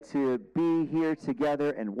to be here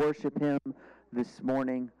together and worship Him this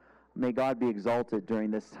morning. May God be exalted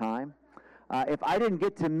during this time. If I didn't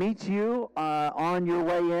get to meet you on your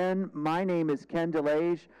way in, my name is Ken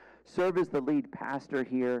Delage, serve as the lead pastor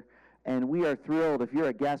here, and we are thrilled. If you're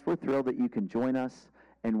a guest, we're thrilled that you can join us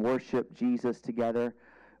and worship Jesus together.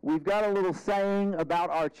 We've got a little saying about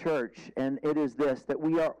our church, and it is this, that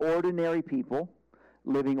we are ordinary people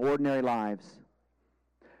living ordinary lives,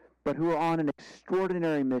 but who are on an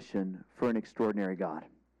extraordinary mission for an extraordinary God.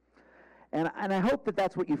 And I hope that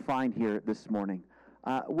that's what you find here this morning.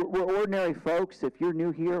 We're ordinary folks. If you're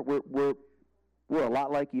new here, we're a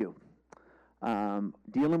lot like you,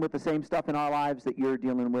 dealing with the same stuff in our lives that you're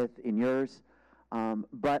dealing with in yours,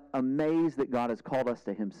 but amazed that God has called us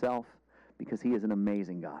to Himself because He is an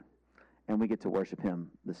amazing God, and we get to worship Him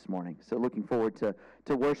this morning. So looking forward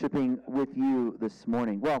to worshiping with you this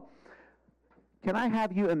morning. Well, can I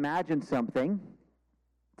have you imagine something?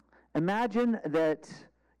 Imagine that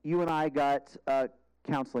you and I got a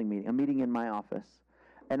counseling meeting, a meeting in my office,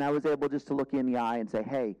 and I was able just to look you in the eye and say,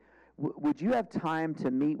 hey, would you have time to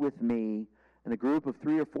meet with me and a group of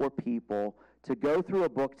 3 or 4 people to go through a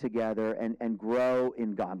book together and grow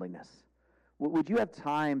in godliness? Would you have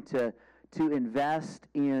time to invest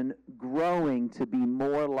in growing to be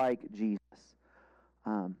more like Jesus?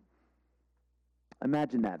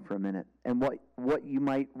 Imagine that for a minute and what you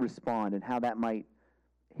might respond and how that might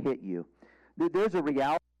hit you. There's a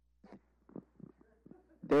reality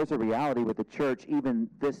with the church even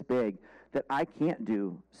this big that I can't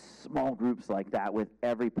do small groups like that with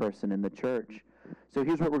every person in the church. So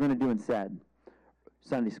here's what we're going to do instead.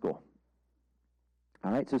 Sunday school.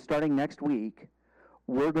 All right, so starting next week,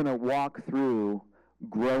 we're going to walk through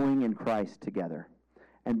growing in Christ together.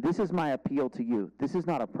 And this is my appeal to you. This is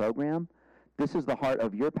not a program. This is the heart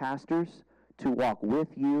of your pastors to walk with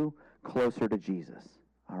you closer to Jesus.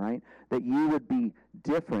 All right? That you would be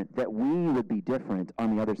different, that we would be different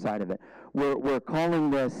on the other side of it. We're calling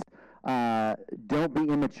this Don't Be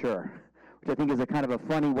Immature, which I think is a kind of a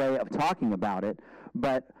funny way of talking about it.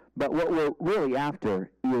 But what we're really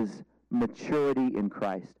after is maturity in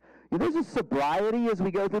Christ. You know, there's a sobriety as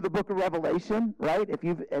we go through the book of Revelation, right? If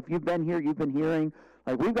you've been here, you've been hearing,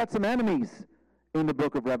 like, we've got some enemies in the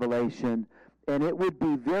book of Revelation, and it would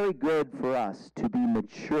be very good for us to be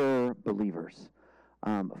mature believers,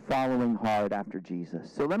 following hard after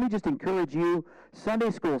Jesus. So let me just encourage you, Sunday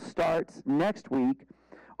school starts next week.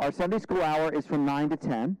 Our Sunday school hour is from 9 to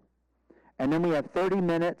 10, and then we have 30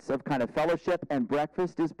 minutes of kind of fellowship, and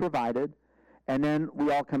breakfast is provided, and then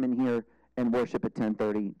we all come in here and worship at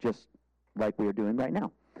 10:30, just like we are doing right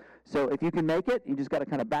now. So if you can make it, you just got to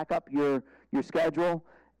kind of back up your schedule,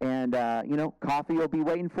 and coffee will be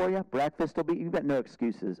waiting for you. Breakfast will be. You've got no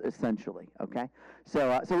excuses, essentially. Okay.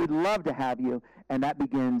 So we'd love to have you, and that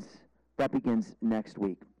begins next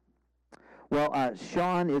week. Well,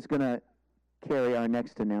 Sean is going to carry our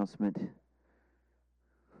next announcement.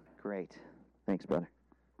 Great. Thanks, brother.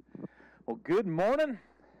 Well, good morning.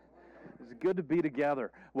 It's good to be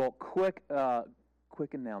together. Well, quick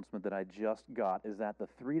announcement that I just got is that the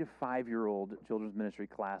 3 to 5-year-old children's ministry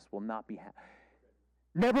class will not be.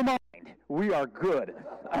 Never mind. We are good.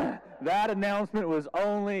 That announcement was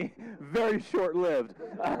only very short-lived.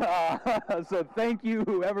 So thank you,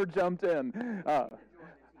 whoever jumped in.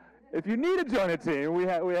 If you need to join a team, we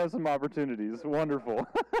have some opportunities. Wonderful.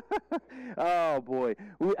 Oh boy,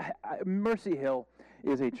 Mercy Hill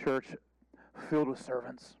is a church filled with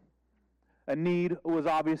servants. A need was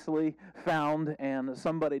obviously found, and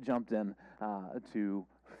somebody jumped in to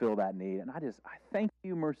fill that need. And I thank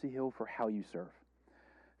you, Mercy Hill, for how you serve.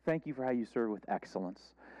 Thank you for how you serve with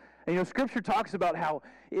excellence. And Scripture talks about how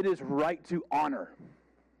it is right to honor.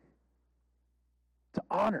 To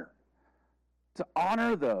honor. To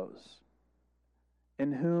honor those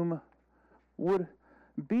in whom would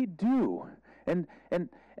be due. And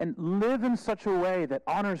live in such a way that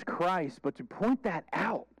honors Christ, but to point that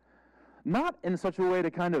out. Not in such a way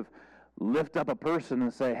to kind of lift up a person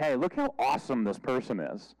and say, hey, look how awesome this person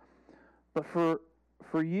is. But for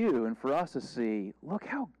you and for us to see, look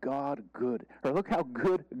how good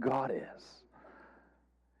God is.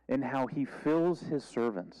 And how He fills His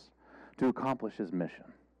servants to accomplish His mission.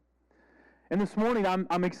 And this morning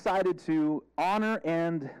I'm excited to honor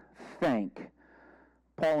and thank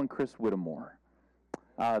Paul and Chris Whittemore.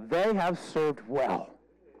 They have served well.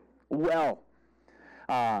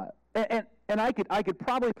 And I could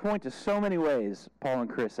probably point to so many ways Paul and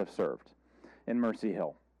Chris have served in Mercy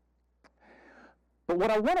Hill. But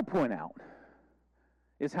what I want to point out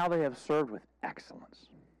is how they have served with excellence.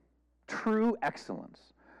 True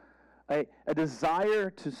excellence. A desire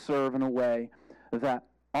to serve in a way that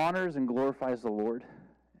honors and glorifies the Lord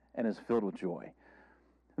and is filled with joy.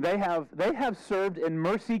 They have served in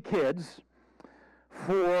Mercy Kids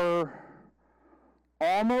for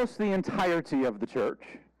almost the entirety of the church.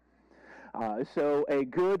 So a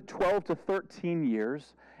good 12 to 13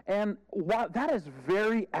 years. And that is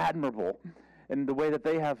very admirable in the way that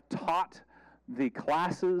they have taught the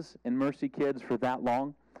classes in Mercy Kids for that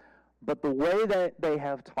long. But the way that they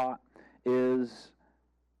have taught is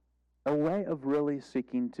a way of really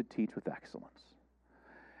seeking to teach with excellence.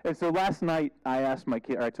 And so last night I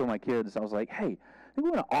told my kids, I was like, hey, I think we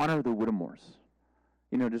want to honor the Whittemores,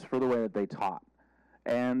 just for the way that they taught.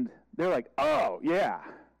 And they're like, oh, yeah.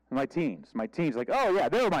 My teens, like, oh, yeah,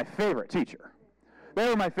 they were my favorite teacher.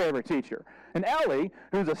 And Ellie,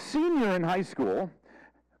 who's a senior in high school,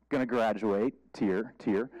 going to graduate, tear.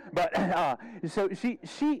 But so she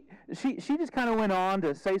just kind of went on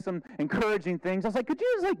to say some encouraging things. I was like, could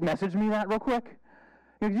you just message me that real quick?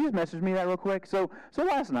 Could you just message me that real quick? So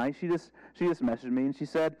last night she just messaged me and she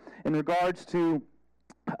said, in regards to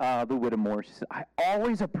the Whittemore, she said, I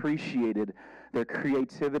always appreciated their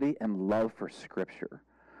creativity and love for Scripture.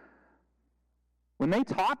 When they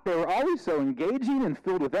taught, they were always so engaging and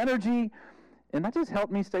filled with energy, and that just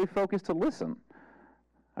helped me stay focused to listen.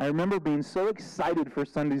 I remember being so excited for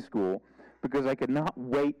Sunday school because I could not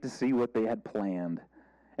wait to see what they had planned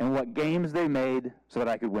and what games they made so that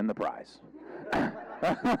I could win the prize.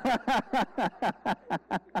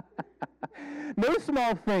 No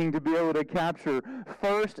small thing to be able to capture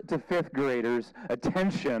 1st to 5th graders'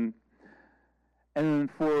 attention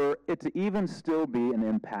and for it to even still be an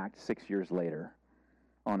impact 6 years later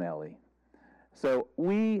on Ellie. So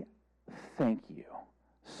we thank you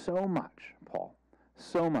so much, Paul,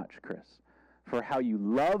 so much, Chris, for how you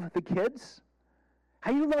love the kids,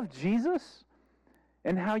 how you love Jesus,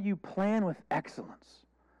 and how you plan with excellence.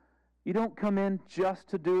 You don't come in just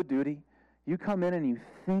to do a duty. You come in and you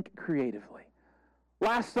think creatively.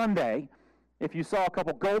 Last Sunday, if you saw a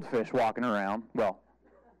couple goldfish walking around, well,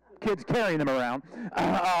 kids carrying them around,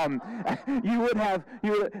 that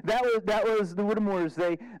was the Whittemores.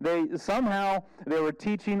 They were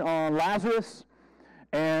teaching on Lazarus,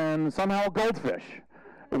 and somehow goldfish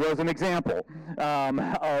was an example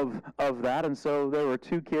of that. And so there were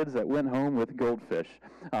 2 kids that went home with goldfish.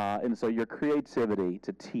 And so your creativity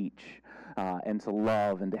to teach and to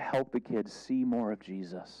love and to help the kids see more of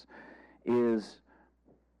Jesus is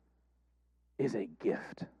a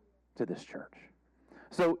gift to this church.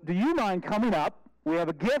 So do you mind coming up? We have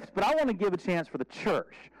a gift, but I want to give a chance for the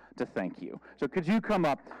church to thank you. So could you come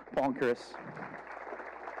up, Paul and Chris?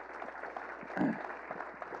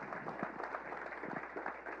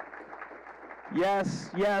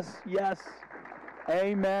 Yes.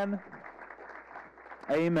 Amen.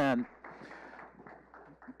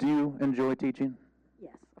 Do you enjoy teaching?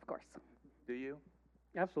 Yes, of course. Do you?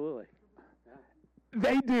 Absolutely.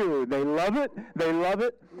 They do. They love it.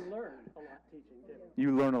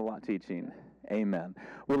 You learn a lot teaching, too. Amen.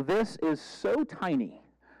 Well, this is so tiny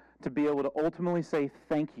to be able to ultimately say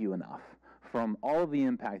thank you enough from all of the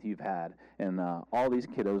impact you've had in all these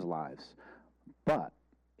kiddos' lives. But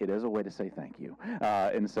it is a way to say thank you.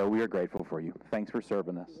 And so we are grateful for you. Thanks for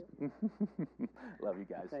serving us. Love you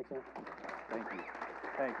guys. Thanks, man.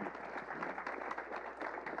 Thank you.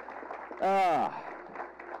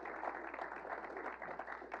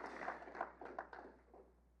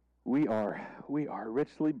 We are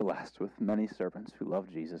richly blessed with many servants who love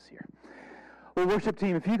Jesus here. Well, worship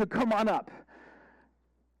team, if you could come on up.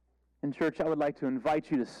 In church, I would like to invite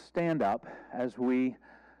you to stand up as we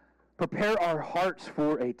prepare our hearts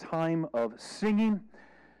for a time of singing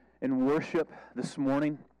and worship this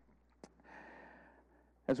morning.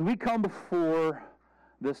 As we come before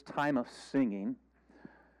this time of singing,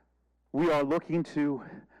 we are looking to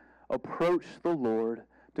approach the Lord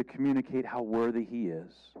to communicate how worthy He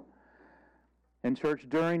is. In church,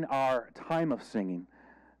 during our time of singing,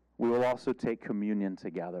 we will also take communion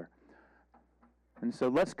together. And so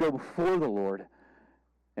let's go before the Lord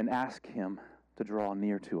and ask Him to draw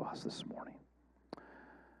near to us this morning.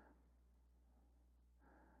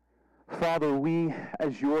 Father, we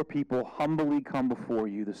as your people humbly come before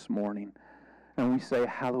you this morning, and we say,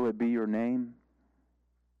 hallowed be your name.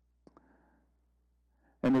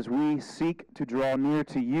 And as we seek to draw near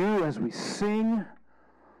to you, as we sing,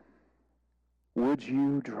 would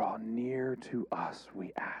you draw near to us,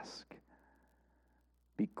 we ask.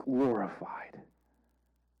 Be glorified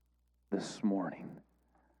this morning.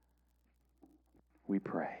 We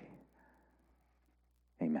pray.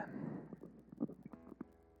 Amen.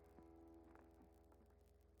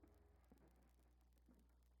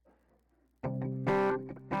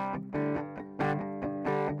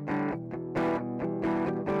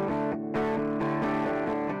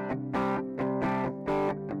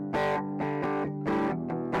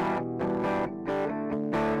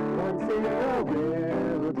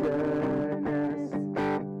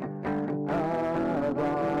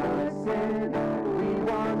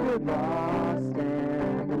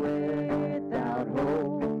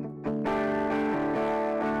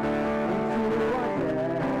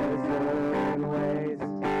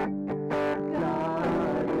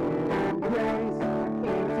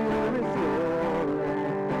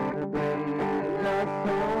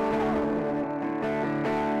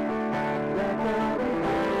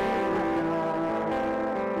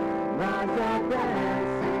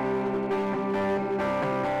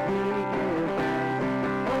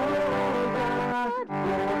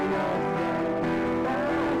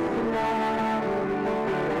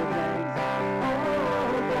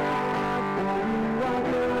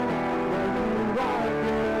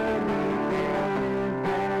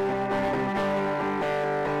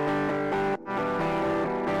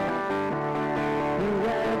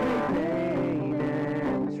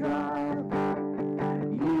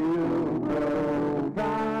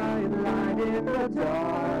 in the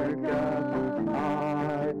dark of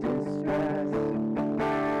our distress,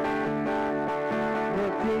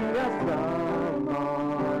 lifting us from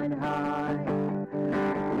on high.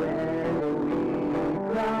 When we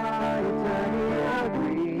cry, turning our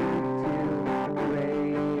grief to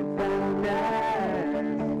gratefulness,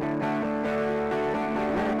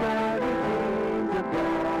 let the redeemed of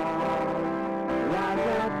God rise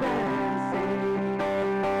up and sing.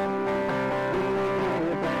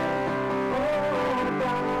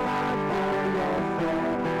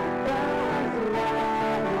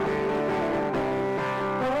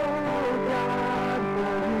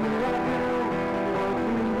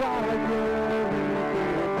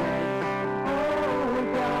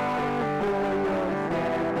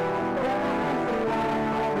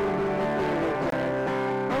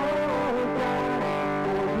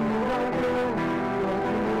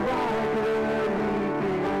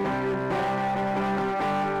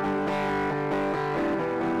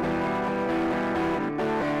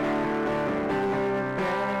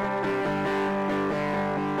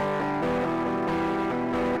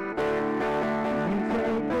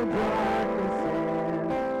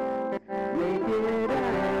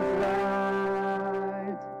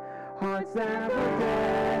 Hearts that were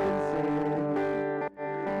dead in sin,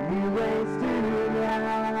 you raised to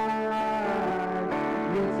life.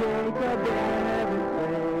 You take up every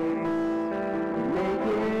place,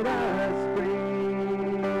 making us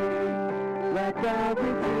free. Let the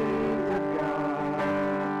redeemed of God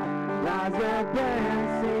rise up and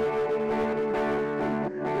sing.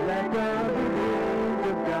 Let the redeemed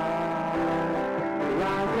of God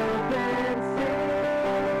rise up and sing.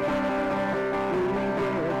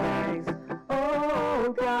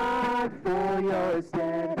 God, for your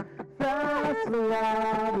steadfast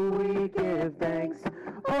love, we give thanks.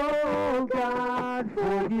 Oh God,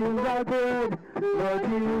 for you are good,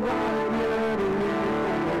 Lord, you are good, we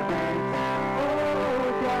give thanks.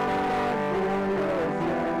 Oh God, for your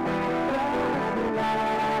steadfast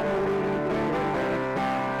love, we give thanks.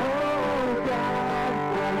 Oh God,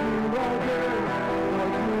 for you are good,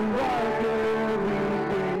 Lord, you are good, we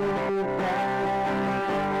give thanks.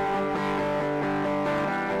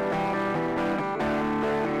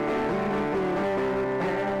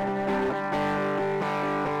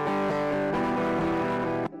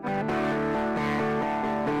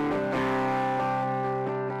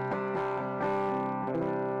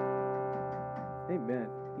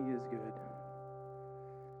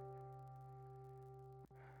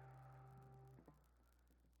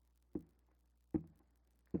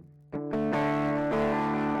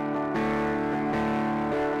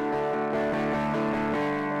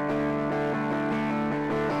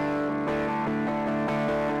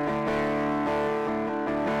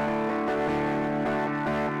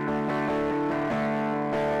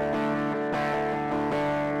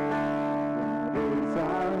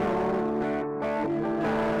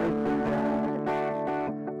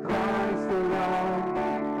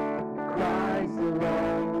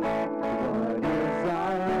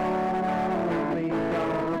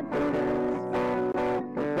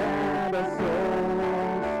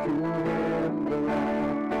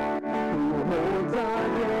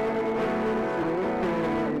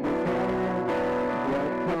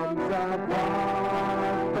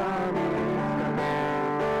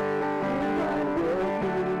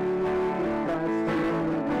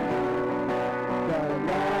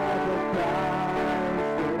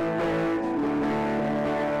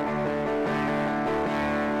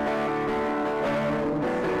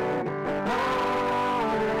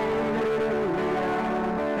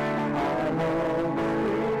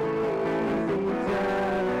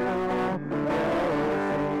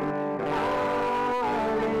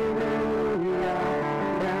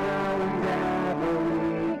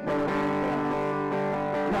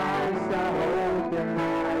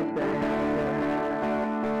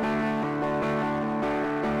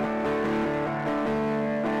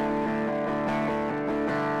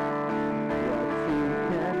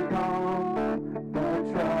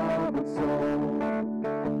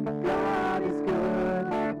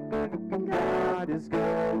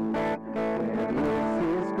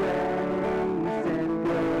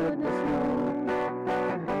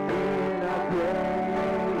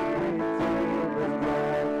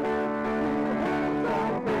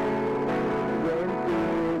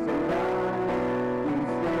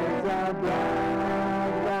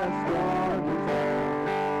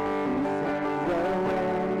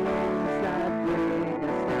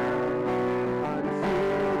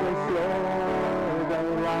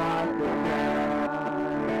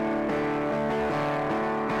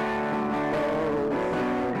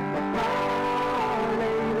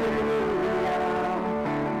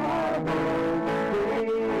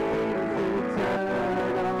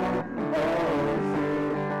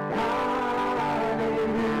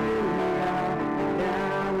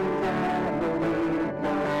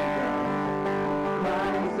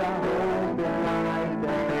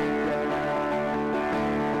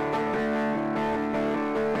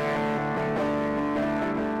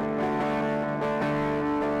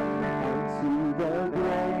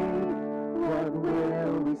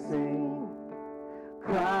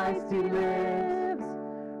 Christ He lives,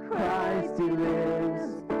 Christ He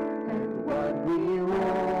lives, and what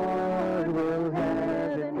reward will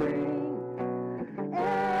heaven bring?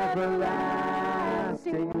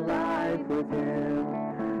 Everlasting life with Him,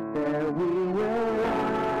 there we will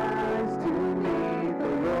rise to meet the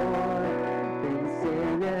Lord, then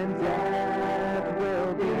sin and death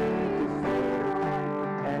will be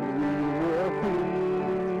destroyed, and we will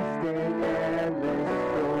feast in endless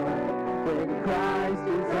joy, when Christ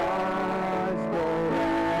is ours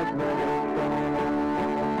forevermore.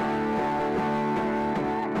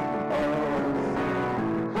 Oh,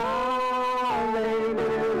 sing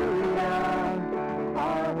hallelujah,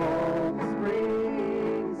 our hope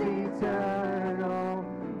springs eternal.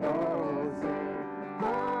 Oh, sing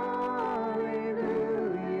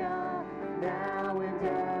hallelujah, now and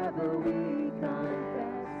ever we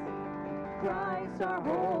confess Christ our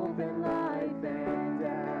hope in life and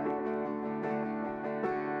death.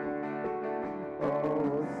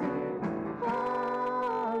 Oh, sing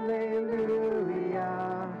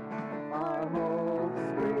hallelujah, our hope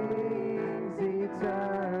springs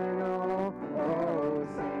eternal. Oh,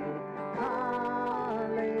 sing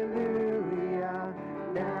hallelujah,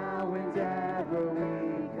 now and ever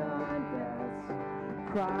we confess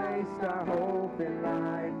Christ our hope in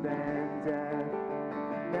life and death.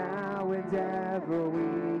 Now and ever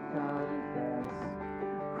we confess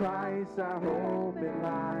Christ our hope in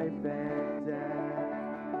life and death.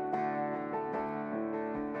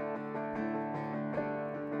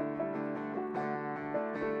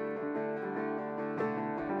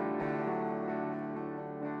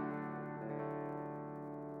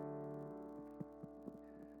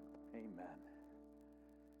 Amen.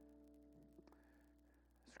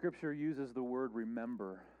 Scripture uses the word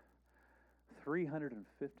remember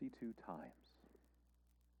 352 times.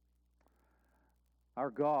 Our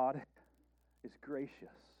God is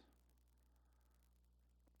gracious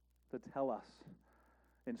to tell us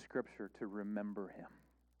in Scripture to remember Him.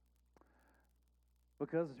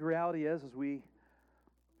 Because the reality is we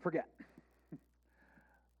forget.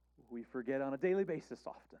 We forget on a daily basis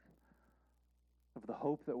often of the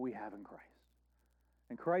hope that we have in Christ.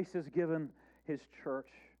 And Christ has given His church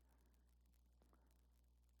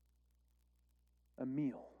a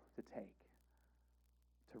meal to take,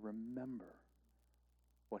 to remember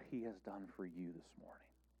what He has done for you this morning.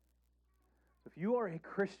 So if you are a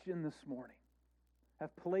Christian this morning,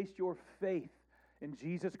 have placed your faith in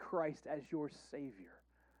Jesus Christ as your Savior,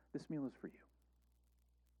 this meal is for you.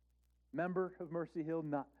 Member of Mercy Hill,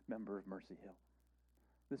 not member of Mercy Hill.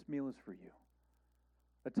 This meal is for you.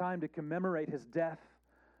 A time to commemorate His death,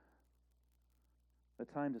 a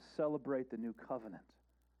time to celebrate the new covenant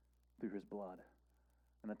through His blood,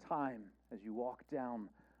 and a time as you walk down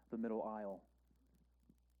the middle aisle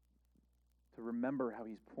to remember how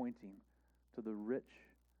He's pointing to the rich,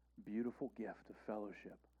 beautiful gift of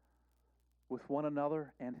fellowship with one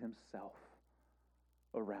another and Himself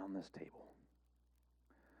around this table.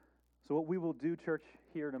 So what we will do, church,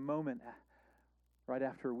 here in a moment, right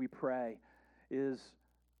after we pray, is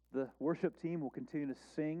the worship team will continue to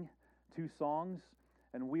sing 2 songs,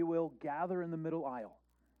 and we will gather in the middle aisle.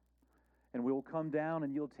 And we will come down,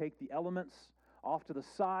 and you'll take the elements off to the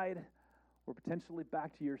side or potentially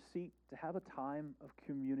back to your seat to have a time of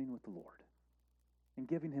communing with the Lord and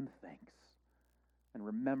giving Him thanks and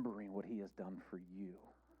remembering what He has done for you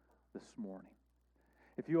this morning.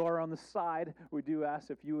 If you are on the side, we do ask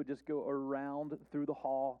if you would just go around through the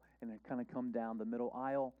hall and then kind of come down the middle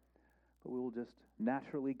aisle. But we will just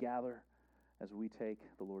naturally gather as we take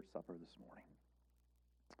the Lord's Supper this morning.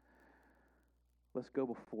 Let's go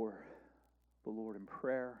before the Lord in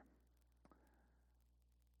prayer.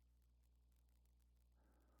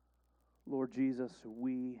 Lord Jesus,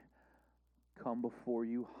 we come before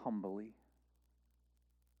you humbly.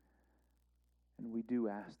 And we do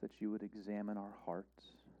ask that you would examine our hearts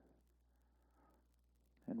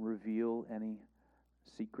and reveal any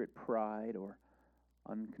secret pride or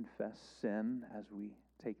unconfessed sin as we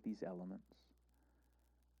take these elements.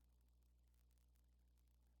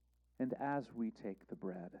 And as we take the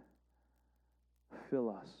bread, fill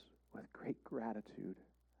us with great gratitude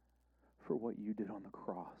for what you did on the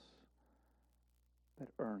cross that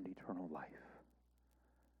earned eternal life.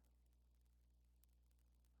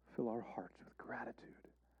 Fill our hearts with gratitude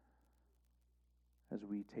as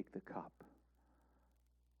we take the cup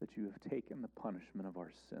that you have taken the punishment of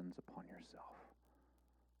our sins upon yourself,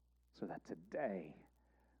 so that today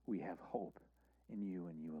we have hope in you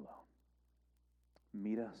and you alone.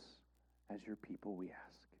 Meet us as your people, we ask.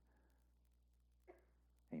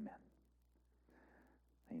 Amen.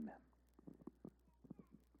 Amen.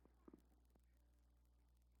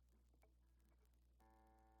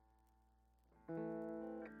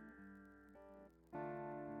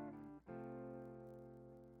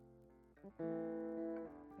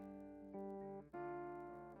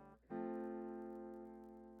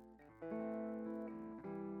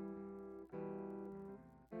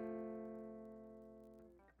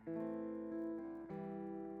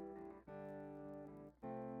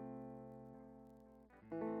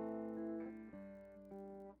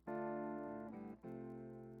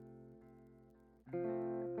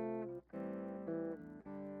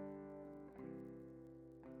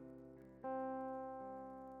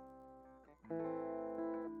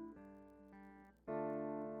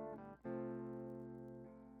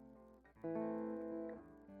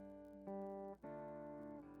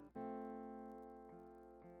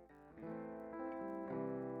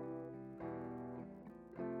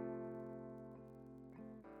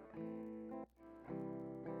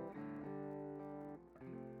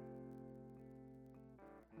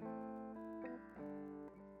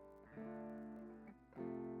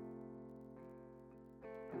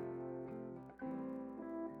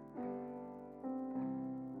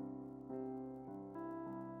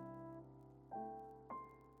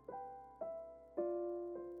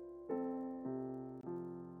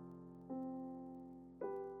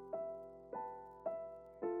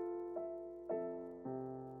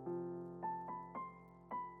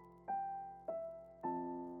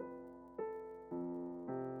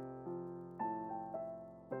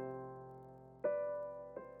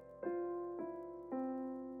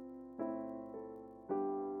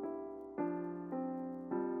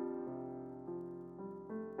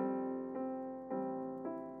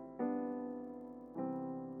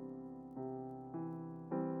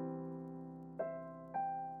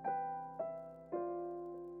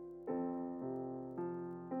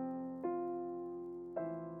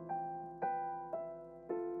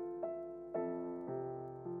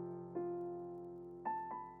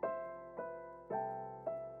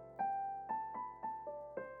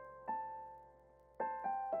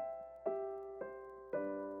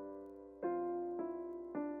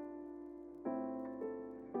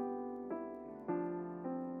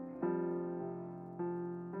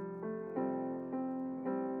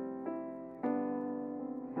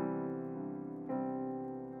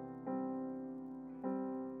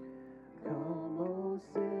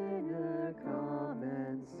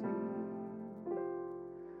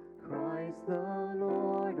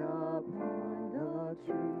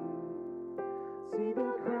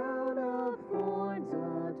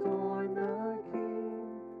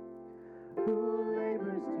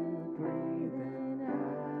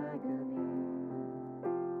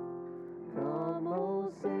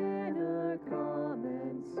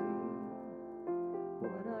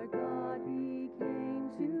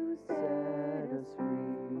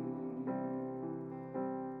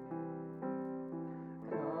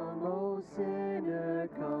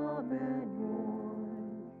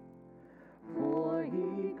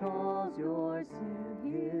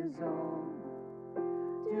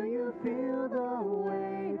 feel the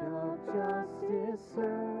weight of justice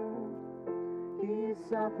served. He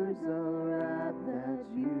suffers the wrath that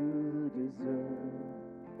you deserve.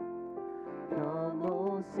 Come,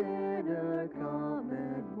 O sinner, come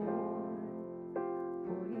and mourn,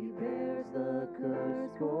 for he bears the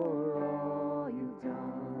curse for all you've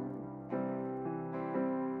done.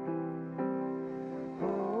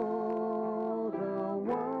 Oh, the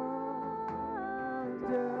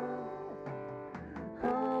wonder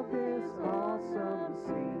of this awesome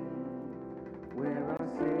scene, where our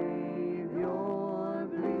Savior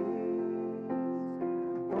bleeds.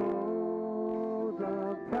 Oh, the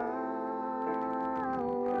power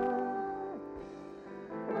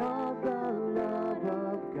of the love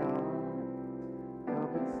of God.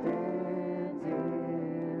 Come and stand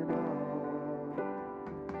in awe.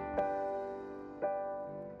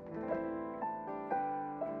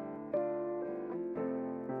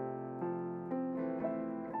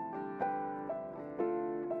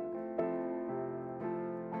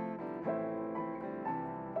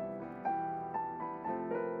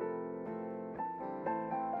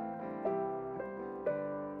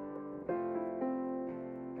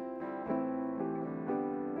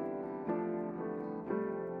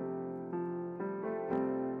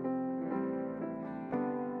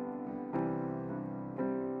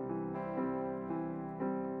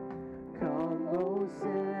 Come, O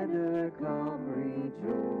sinner, come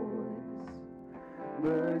rejoice.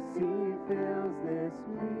 Mercy fills this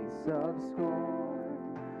place of scorn,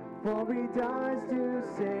 for he dies to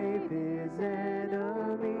save his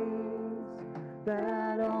enemies,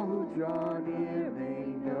 that all who draw near may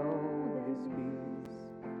know his peace.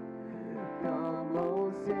 Come, O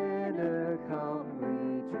sinner, come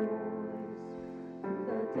rejoice. Through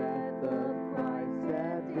the death of Christ,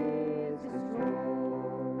 death is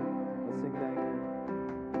destroyed. Let's sing that again.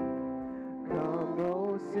 Come, O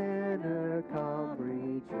sinner, come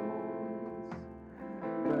rejoice.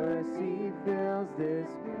 Mercy fills this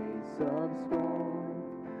place of scorn,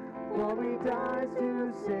 for he dies to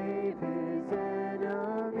save his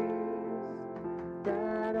enemies,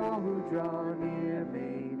 that all who draw near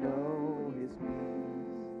may know his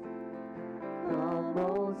peace. Come,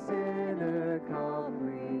 O sinner, come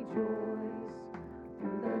rejoice.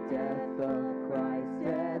 Through the death of Christ,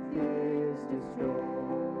 death is destroyed.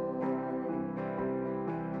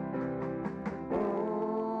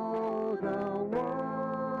 Oh, the wonder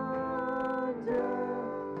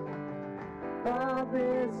of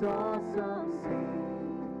this awesome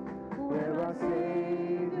scene, where our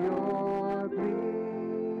Savior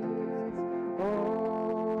bleeds.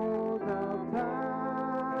 Oh, the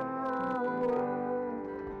power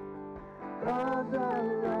of the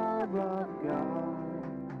love of God.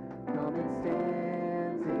 Come and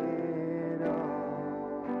stand in awe.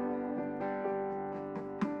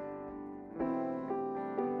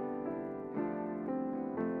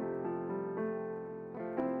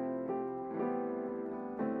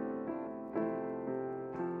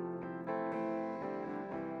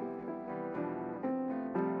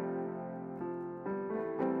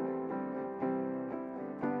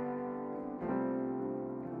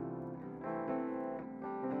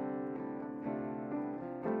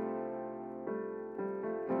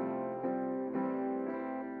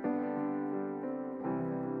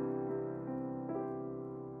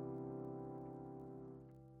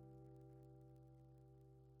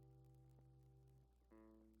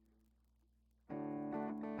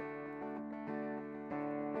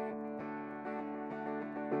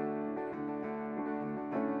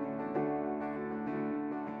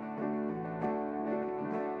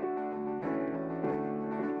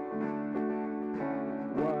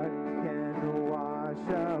 What can wash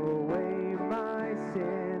away my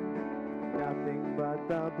sin? Nothing but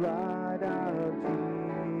the blood of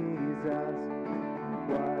Jesus.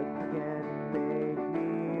 What can make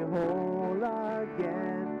me whole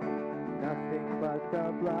again? Nothing but the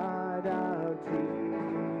blood of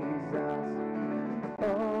Jesus.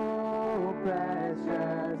 Oh,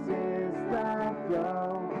 precious is the flow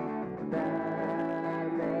that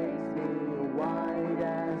makes me white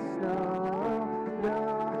as snow.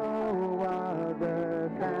 No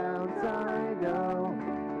other fount I know,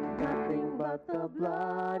 nothing but the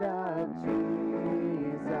blood of Jesus.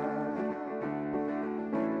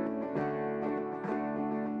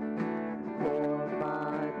 For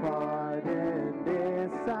my pardon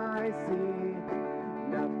this I see,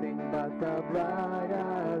 nothing but the blood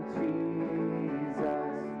of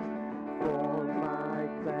Jesus. For my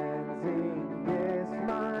cleansing this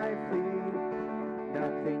my plea,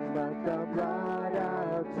 nothing but the blood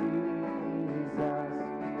of Jesus.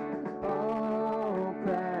 Oh,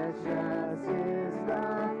 precious is the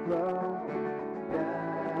flow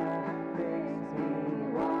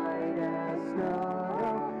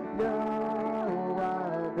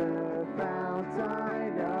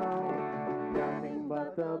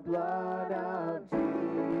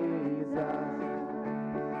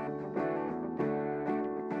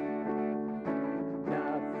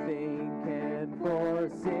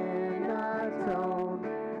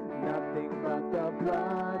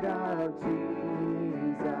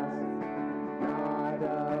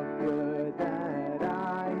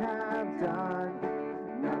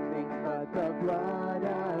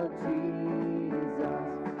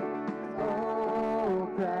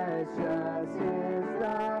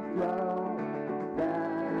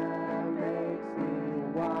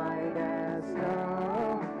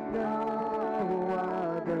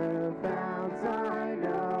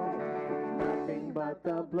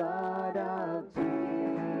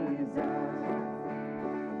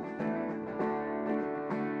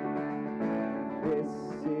This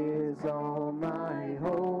is all my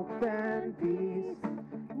hope and peace,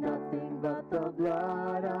 nothing but the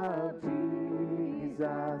blood of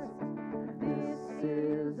Jesus. This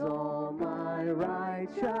is all my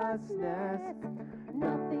righteousness,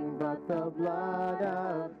 nothing but the blood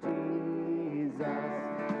of Jesus.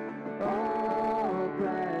 Oh,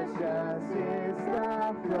 precious is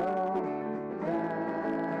the flow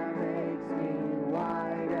that makes me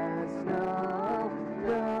white as snow.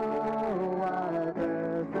 No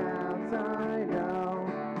other fount I know,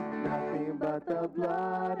 nothing but the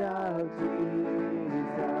blood of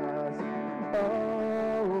Jesus.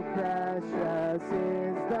 Oh, precious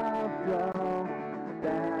is the flow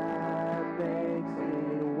that makes me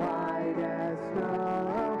white as snow.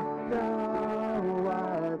 No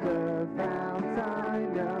other fount I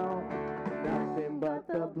know, nothing but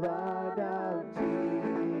the blood of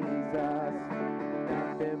Jesus.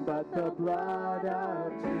 Nothing but the blood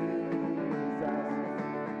of Jesus.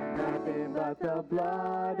 Nothing but the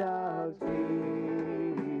blood of Jesus.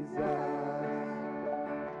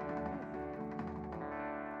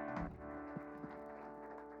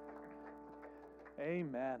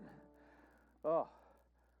 Amen. Oh,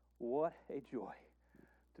 what a joy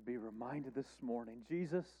to be reminded this morning.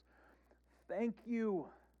 Jesus, thank you.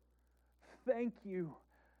 Thank you.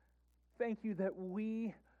 Thank you that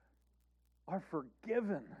we are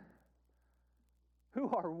forgiven. Who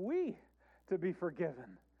are we to be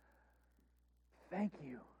forgiven? Thank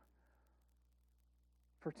you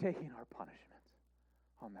for taking our punishment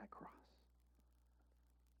on that cross.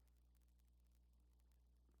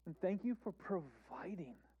 And thank you for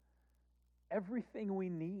providing everything we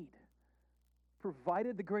need.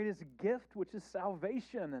 Provided the greatest gift, which is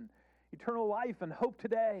salvation and eternal life and hope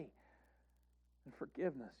today. And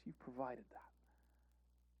forgiveness, you've provided that.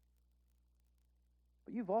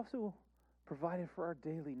 But you've also provided for our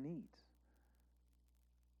daily needs.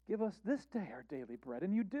 Give us this day our daily bread,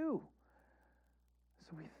 and you do.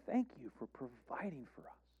 So we thank you for providing for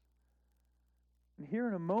us. And here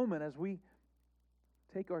in a moment, as we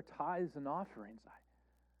take our tithes and offerings,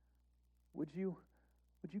 would you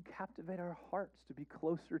captivate our hearts to be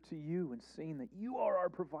closer to you and seeing that you are our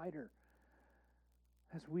provider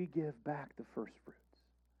as we give back the first fruits?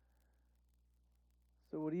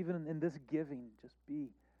 So would even in this giving just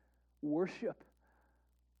be worship?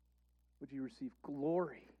 Would you receive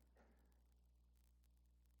glory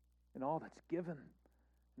in all that's given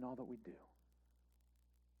and all that we do?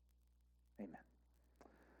 Amen.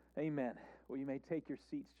 Amen. Well, you may take your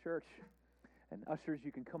seats, church. And ushers,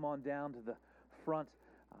 you can come on down to the front.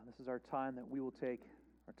 This is our time that we will take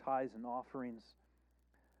our tithes and offerings,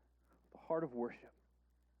 the heart of worship.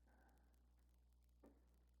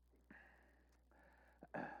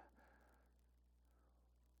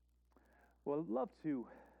 Well, I'd love to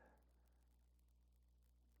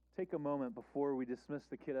take a moment before we dismiss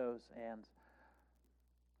the kiddos and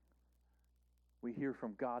we hear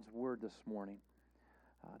from God's word this morning,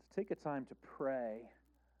 to take a time to pray,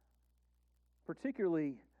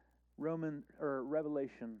 particularly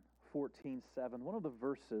Revelation 14:7, one of the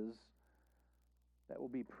verses that will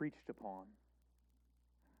be preached upon.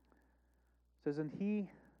 It says, "And he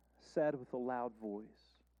said with a loud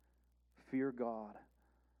voice, 'Fear God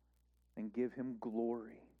and give him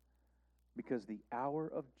glory, because the hour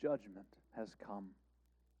of judgment has come.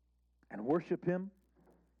 And worship him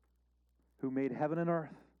who made heaven and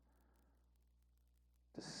earth,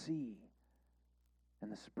 the sea,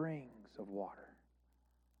 and the springs of water.'"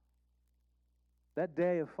 That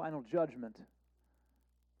day of final judgment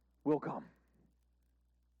will come.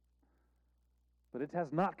 But it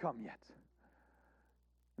has not come yet.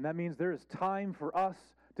 And that means there is time for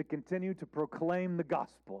us to continue to proclaim the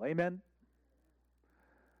gospel. Amen?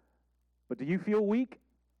 But do you feel weak?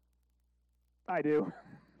 I do.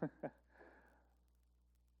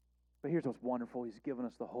 But here's what's wonderful. He's given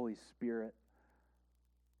us the Holy Spirit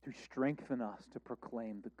to strengthen us to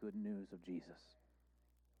proclaim the good news of Jesus.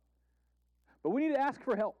 But we need to ask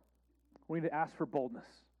for help. We need to ask for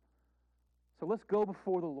boldness. So let's go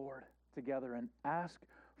before the Lord together and ask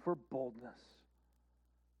for boldness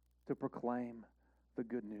to proclaim the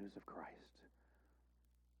good news of Christ.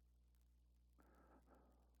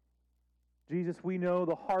 Jesus, we know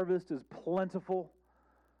the harvest is plentiful,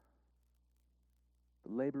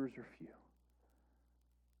 the laborers are few.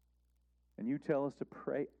 And you tell us to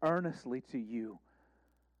pray earnestly to you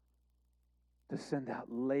to send out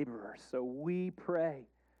laborers. So we pray,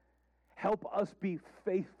 help us be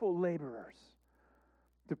faithful laborers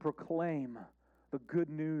to proclaim the good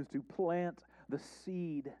news, to plant the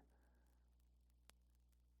seed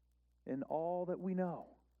in all that we know,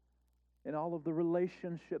 in all of the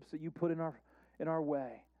relationships that you put in in our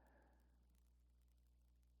way.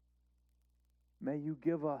 May you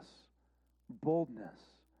give us boldness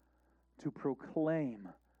to proclaim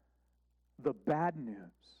the bad news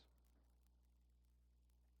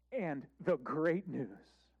and the great news.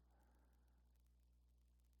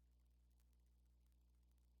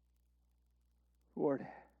 Lord,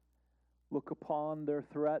 look upon their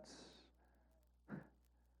threats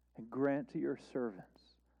and grant to your servants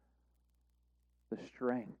the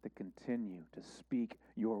strength to continue to speak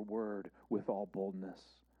your word with all boldness.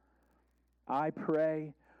 I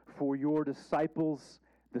pray for your disciples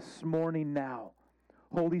this morning now.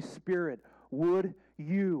 Holy Spirit, would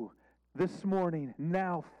you this morning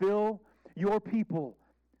now fill your people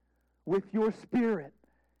with your Spirit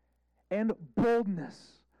and boldness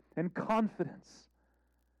and confidence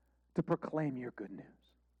to proclaim your good news.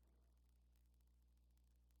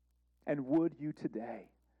 And would you today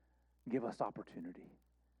give us opportunity?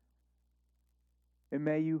 And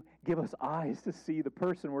may you give us eyes to see the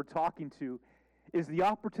person we're talking to is the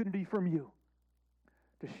opportunity from you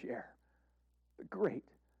to share the great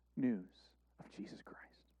news of Jesus Christ.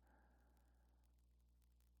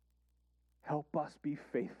 Help us be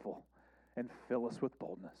faithful and fill us with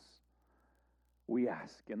boldness. We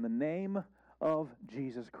ask in the name of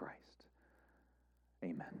Jesus Christ.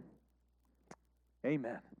 Amen.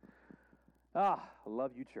 Amen. I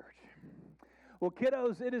love you, church. Well,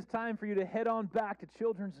 kiddos, it is time for you to head on back to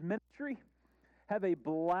children's ministry. Have a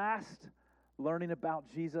blast learning about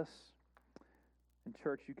Jesus. In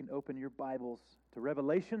church, you can open your Bibles to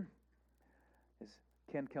Revelation as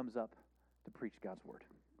Ken comes up to preach God's Word.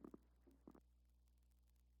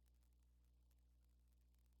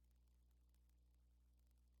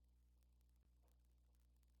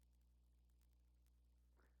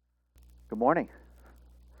 Good morning.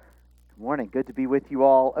 Good morning. Good to be with you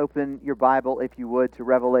all. Open your Bible, if you would, to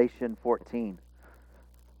Revelation 14.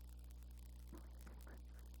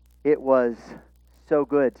 It was so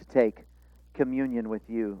good to take communion with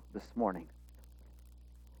you this morning.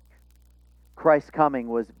 Christ's coming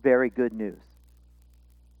was very good news.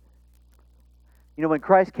 You know, when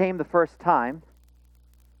Christ came the first time,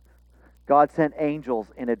 God sent angels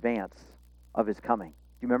in advance of his coming. Do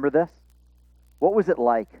you remember this? What was it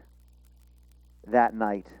like that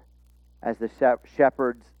night as the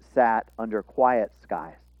shepherds sat under quiet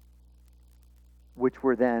skies, which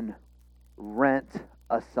were then rent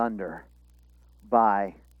asunder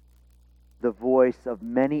by the voice of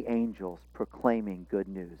many angels proclaiming good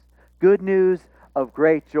news? Good news of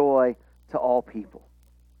great joy to all people.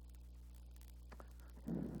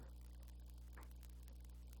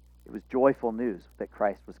 It was joyful news that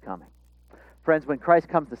Christ was coming. Friends, when Christ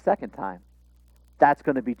comes the second time, that's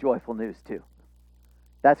going to be joyful news too.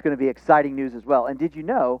 That's going to be exciting news as well. And did you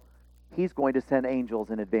know he's going to send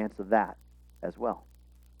angels in advance of that as well?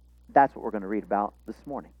 That's what we're going to read about this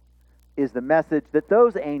morning, is the message that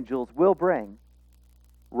those angels will bring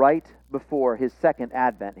right before his second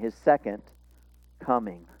advent, his second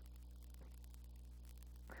coming.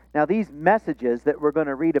 Now, these messages that we're going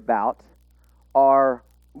to read about are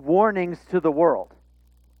warnings to the world.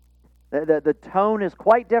 The tone is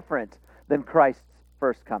quite different than Christ's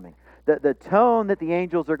first coming. The tone that the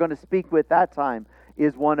angels are going to speak with that time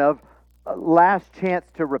is one of last chance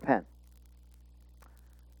to repent.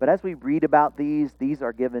 But as we read about these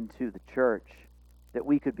are given to the church that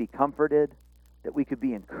we could be comforted, that we could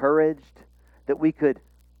be encouraged, that we could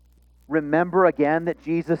remember again that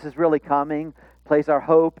Jesus is really coming, place our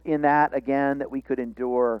hope in that again, that we could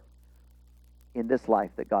endure in this life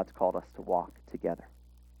that God's called us to walk together.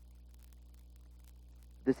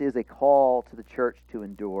 This is a call to the church to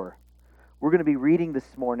endure. We're going to be reading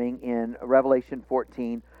this morning in Revelation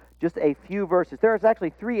 14, just a few verses. There's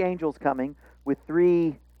actually 3 angels coming with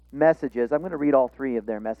 3 messages. I'm going to read all 3 of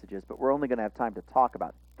their messages, but we're only going to have time to talk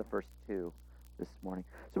about the first 2 this morning.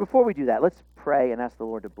 So before we do that, let's pray and ask the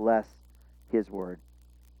Lord to bless his word.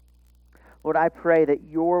 Lord, I pray that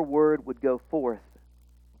your word would go forth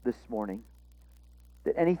this morning,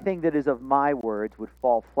 that anything that is of my words would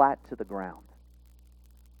fall flat to the ground,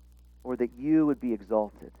 or that you would be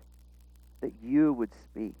exalted, that you would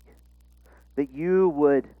speak, that you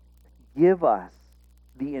would give us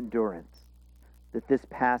the endurance that this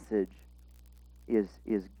passage is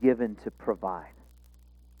given to provide.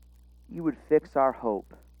 You would fix our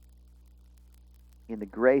hope in the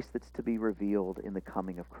grace that's to be revealed in the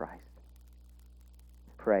coming of Christ.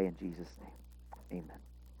 Pray in Jesus' name. Amen.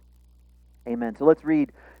 Amen. So let's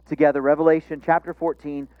read together Revelation chapter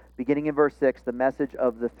 14, beginning in verse 6, the message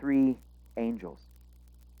of the 3 angels.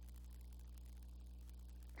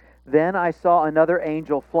 Then I saw another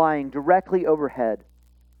angel flying directly overhead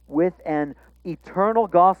with an eternal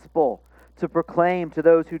gospel to proclaim to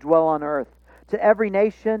those who dwell on earth, to every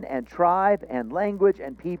nation and tribe and language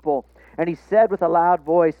and people. And he said with a loud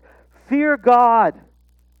voice, "Fear God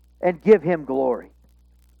and give him glory,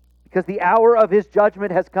 because the hour of his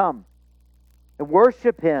judgment has come. And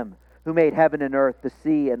worship him who made heaven and earth, the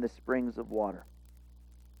sea and the springs of water."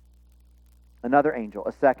 Another angel,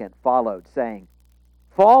 a second, followed, saying,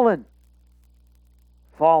 "Fallen,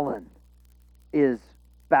 fallen is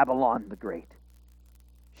Babylon the Great,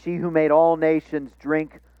 she who made all nations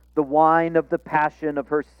drink the wine of the passion of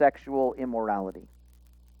her sexual immorality."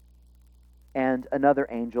 And another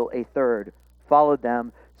angel, a third, followed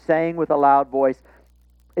them, saying with a loud voice,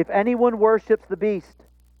 "If anyone worships the beast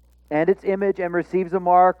and its image and receives a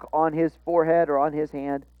mark on his forehead or on his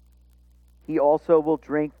hand, he also will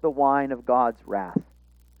drink the wine of God's wrath,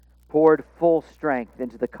 poured full strength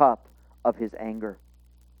into the cup of his anger.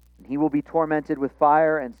 And he will be tormented with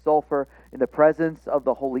fire and sulfur in the presence of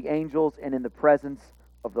the holy angels and in the presence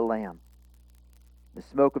of the Lamb. The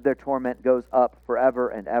smoke of their torment goes up forever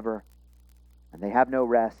and ever, and they have no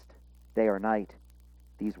rest day or night,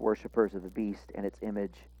 these worshippers of the beast and its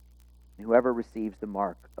image, and whoever receives the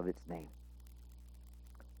mark of its name."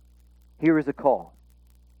 Here is a call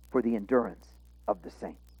for the endurance of the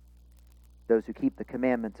saints, those who keep the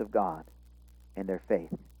commandments of God and their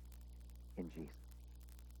faith in Jesus.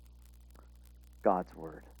 God's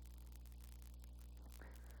Word.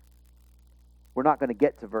 We're not going to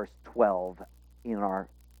get to verse 12 in our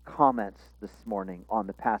comments this morning on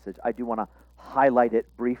the passage. I do want to highlight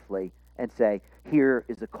it briefly and say, here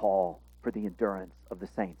is a call for the endurance of the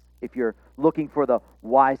saints. If you're looking for the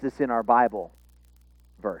why is this in our Bible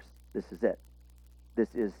verse, this is it.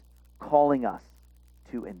 This is calling us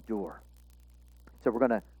to endure. So we're going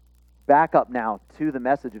to back up now to the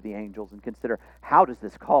message of the angels and consider, how does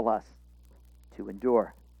this call us to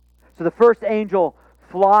endure? So the first angel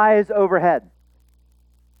flies overhead,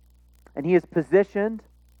 and he is positioned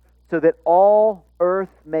so that all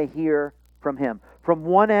earth may hear from him. From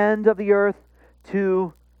one end of the earth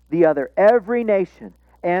to the other, every nation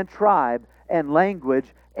and tribe and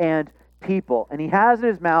language and people. And he has in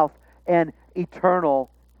his mouth an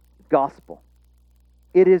eternal gospel.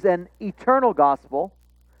 It is an eternal gospel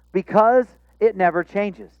because it never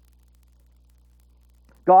changes.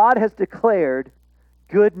 God has declared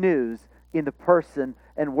good news in the person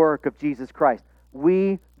and work of Jesus Christ.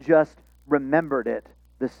 We just remembered it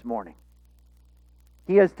this morning.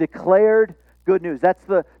 He has declared good news. That's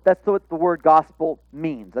what the word gospel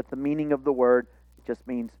means. That's the meaning of the word. It just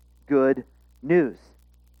means good news.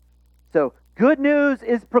 So, good news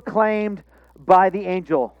is proclaimed by the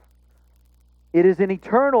angel. It is an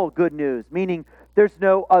eternal good news, meaning there's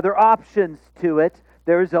no other options to it.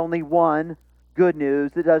 There is only one good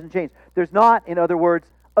news that doesn't change. There's not, in other words,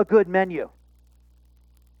 a good menu.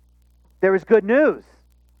 There is good news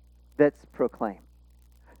that's proclaimed.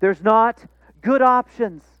 There's not good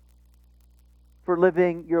options for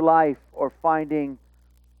living your life or finding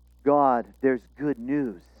God. There's good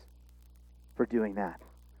news for doing that.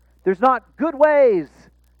 There's not good ways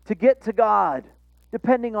to get to God,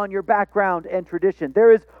 depending on your background and tradition.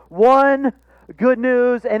 There is one good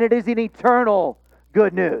news, and it is an eternal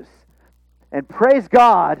good news. And praise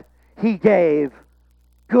God, He gave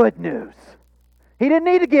good news. He didn't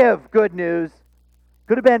need to give good news.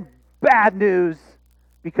 Could have been bad news,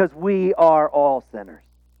 because we are all sinners.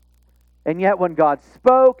 And yet when God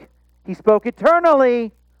spoke, He spoke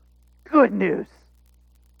eternally good news,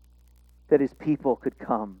 that His people could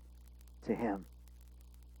come to Him.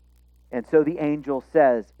 And so the angel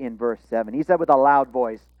says in verse 7, he said with a loud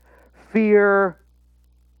voice, "Fear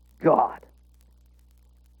God.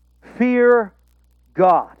 Fear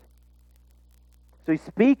God." So he's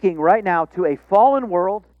speaking right now to a fallen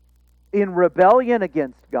world in rebellion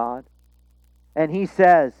against God. And he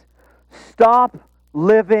says, stop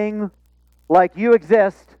living like you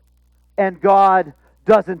exist and God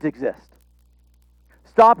doesn't exist.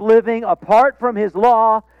 Stop living apart from His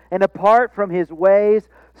law and apart from His ways.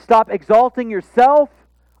 Stop exalting yourself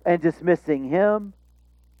and dismissing Him.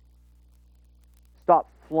 Stop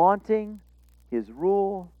flaunting His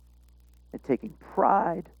rule and taking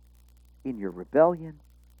pride in your rebellion.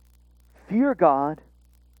 Fear God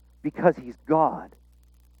because He's God.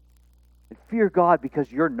 And fear God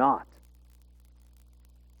because you're not.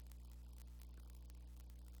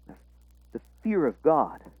 The fear of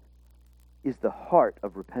God is the heart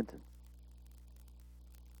of repentance.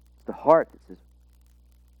 It's the heart that says,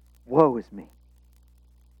 woe is me.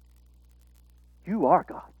 You are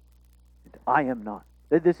God, and I am not.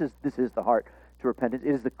 This is the heart to repentance.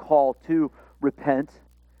 It is the call to repent.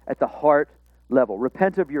 At the heart level.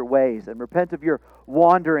 Repent of your ways and repent of your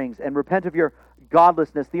wanderings and repent of your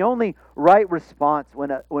godlessness. The only right response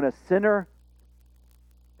when a sinner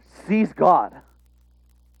sees God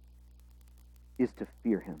is to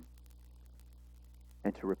fear him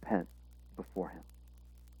and to repent before him.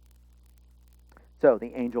 So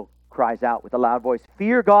the angel cries out with a loud voice,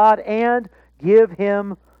 "Fear God and give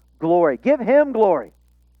him glory." Give him glory.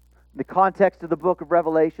 In the context of the book of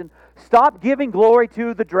Revelation, stop giving glory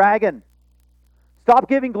to the dragon. Stop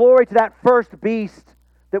giving glory to that first beast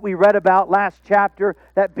that we read about last chapter,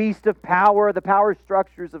 that beast of power, the power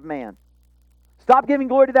structures of man. Stop giving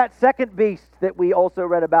glory to that second beast that we also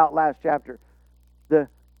read about last chapter, the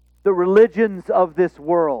religions of this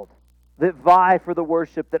world that vie for the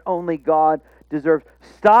worship that only God deserves.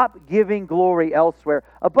 Stop giving glory elsewhere.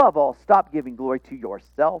 Above all, stop giving glory to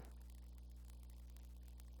yourself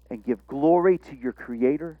and give glory to your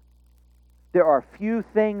Creator. There are few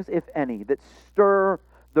things, if any, that stir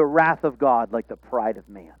the wrath of God like the pride of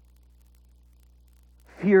man.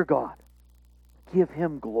 Fear God. Give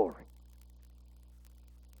him glory.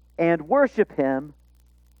 And worship him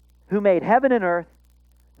who made heaven and earth,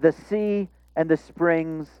 the sea, and the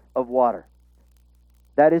springs of water.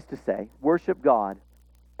 That is to say, worship God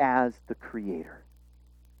as the Creator.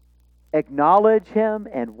 Acknowledge him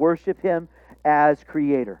and worship him as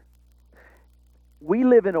Creator. We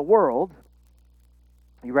live in a world,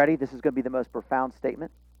 you ready? This is going to be the most profound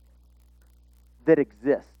statement, that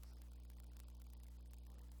exists.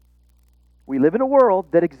 We live in a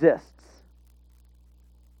world that exists.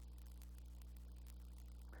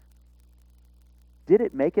 Did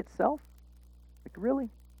it make itself? Like, really?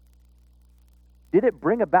 Did it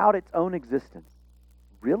bring about its own existence?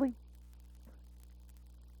 Really?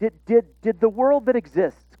 Did the world that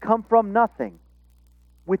exists come from nothing,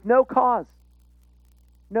 with no cause,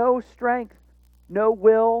 no strength, no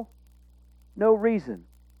will, no reason?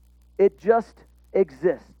 It just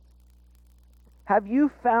exists. Have you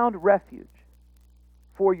found refuge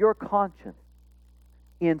for your conscience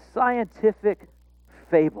in scientific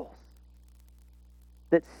fables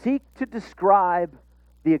that seek to describe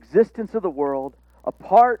the existence of the world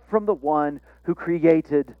apart from the one who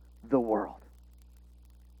created the world?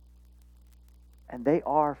 And they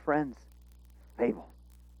are, friends, fables.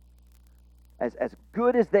 As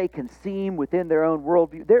good as they can seem within their own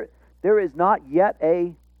worldview, there is not yet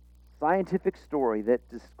a scientific story that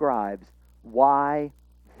describes why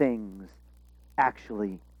things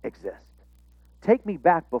actually exist. Take me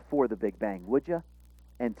back before the Big Bang, would you?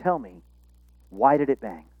 And tell me, why did it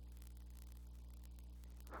bang?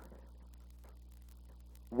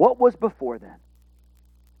 What was before then?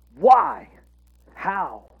 Why?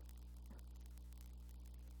 How?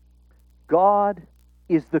 God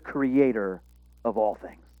is the creator of all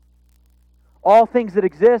things. All things that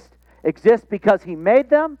exist because he made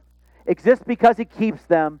them, exist because he keeps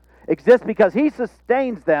them, exist because he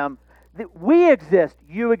sustains them. We exist,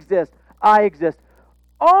 you exist, I exist,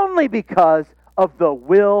 only because of the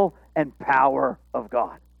will and power of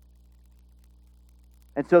God.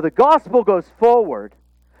 And so the gospel goes forward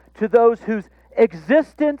to those whose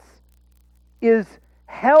existence is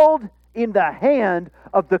held in the hand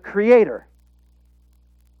of the Creator,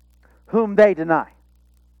 whom they deny.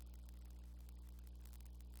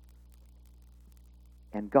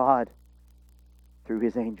 And God, through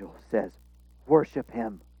his angel, says, worship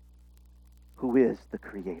him who is the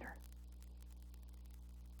Creator.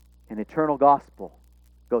 An eternal gospel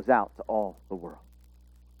goes out to all the world.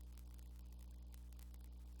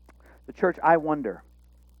 The church, I wonder,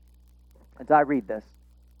 as I read this,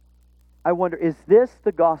 I wonder, is this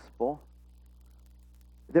the gospel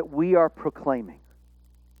that we are proclaiming,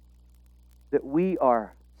 that we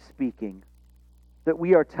are speaking, that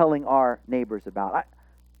we are telling our neighbors about?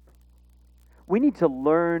 We need to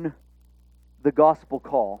learn the gospel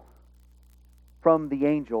call from the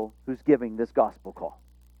angel who's giving this gospel call.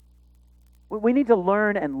 We need to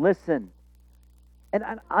learn and listen. And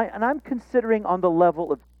I'm considering on the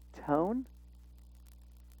level of tone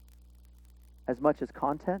as much as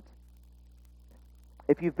content.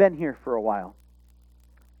 If you've been here for a while,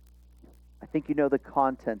 I think you know the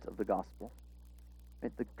content of the gospel,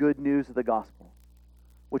 right? The good news of the gospel,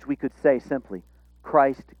 which we could say simply,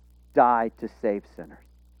 Christ died to save sinners.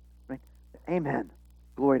 Right? Amen.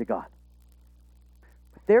 Glory to God.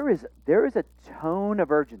 But there is a tone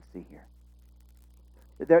of urgency here.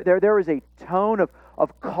 There is a tone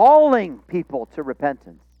of calling people to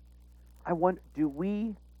repentance. I wonder, do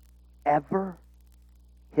we ever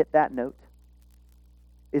hit that note?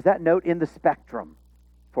 Is that note in the spectrum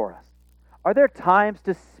for us? Are there times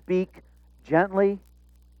to speak gently?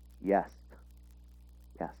 Yes.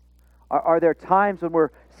 Yes. Are there times when we're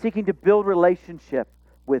seeking to build relationship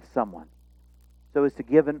with someone so as to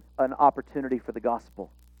give an opportunity for the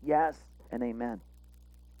gospel? Yes and amen.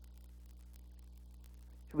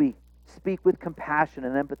 Should we speak with compassion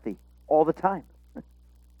and empathy all the time?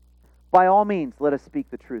 By all means, let us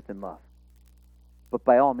speak the truth in love. But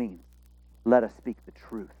by all means, let us speak the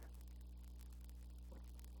truth.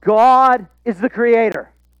 God is the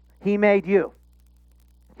creator. He made you.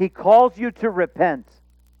 He calls you to repent.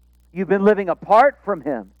 You've been living apart from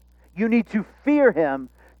Him. You need to fear Him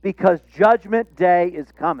because Judgment Day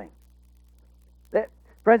is coming.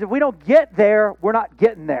 Friends, if we don't get there, we're not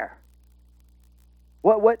getting there.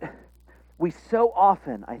 What we so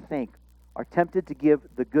often, I think, are tempted to give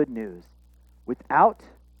the good news without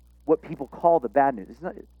what people call the bad news. It's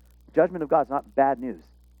not, the judgment of God is not bad news.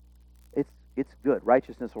 It's good.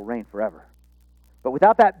 Righteousness will reign forever. But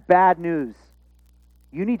without that bad news,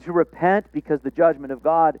 you need to repent because the judgment of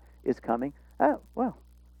God is coming. Well,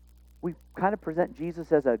 we kind of present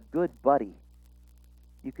Jesus as a good buddy.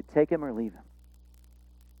 You could take Him or leave Him.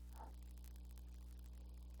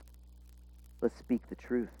 Let's speak the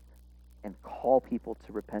truth and call people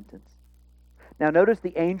to repentance. Now notice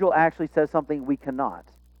the angel actually says something we cannot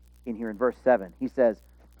in here in verse 7. He says,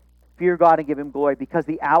 fear God and give Him glory because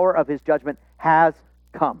the hour of His judgment has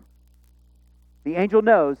come. The angel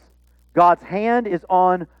knows God's hand is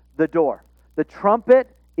on the door. The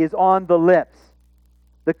trumpet is on the lips.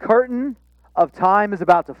 The curtain of time is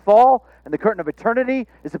about to fall, and the curtain of eternity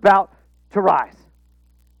is about to rise.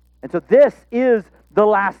 And so this is the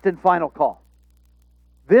last and final call.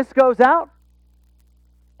 This goes out,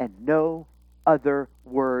 and no other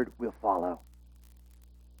word will follow.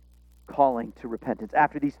 Calling to repentance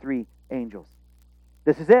after these three angels.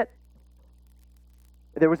 This is it.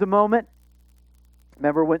 There was a moment.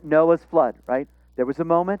 Remember when Noah's flood, right? There was a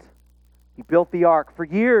moment. He built the ark. For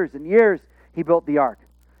years and years, he built the ark.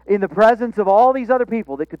 In the presence of all these other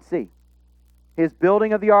people that could see. His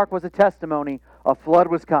building of the ark was a testimony a flood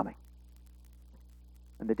was coming.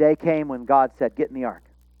 And the day came when God said, get in the ark.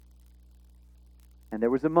 And there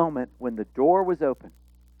was a moment when the door was open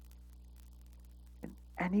and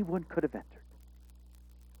anyone could have entered.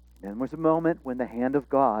 Then there was a moment when the hand of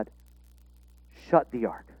God shut the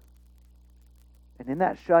ark. And in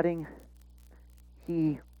that shutting,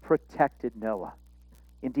 He protected Noah.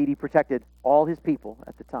 Indeed, He protected all His people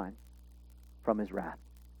at the time from His wrath.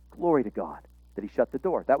 Glory to God that He shut the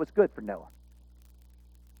door. That was good for Noah.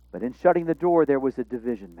 But in shutting the door, there was a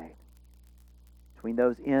division made between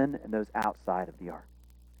those in and those outside of the ark.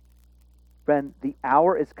 Friend, the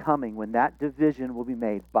hour is coming when that division will be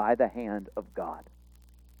made by the hand of God.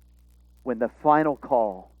 When the final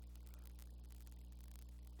call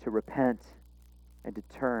to repent and to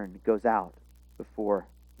turn goes out before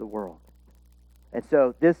the world. And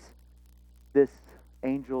so this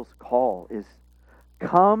angel's call is,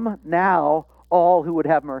 come now, all who would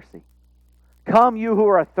have mercy. Come, you who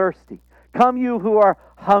are thirsty. Come, you who are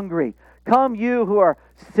hungry. Come, you who are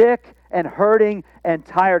sick and hurting and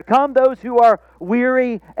tired. Come, those who are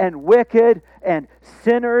weary and wicked and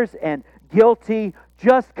sinners and guilty.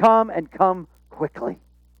 Just come and come quickly,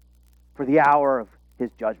 for the hour of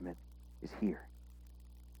His judgment is here.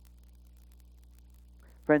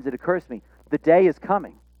 Friends, it occurs to me, the day is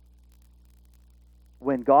coming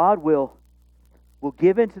when God will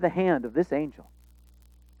give into the hand of this angel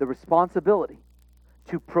the responsibility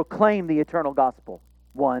to proclaim the eternal gospel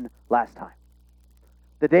one last time.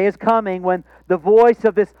 The day is coming when the voice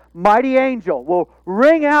of this mighty angel will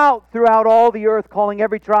ring out throughout all the earth, calling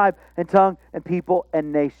every tribe and tongue and people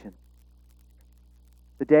and nation.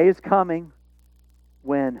 The day is coming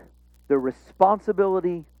when the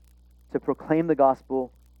responsibility to proclaim the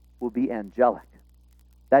gospel will be angelic.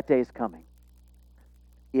 That day is coming.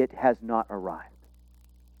 It has not arrived.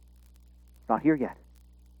 It's not here yet.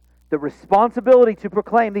 The responsibility to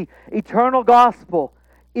proclaim the eternal gospel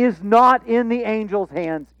is not in the angel's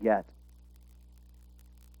hands yet.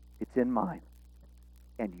 It's in mine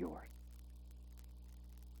and yours.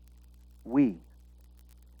 We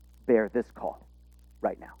bear this call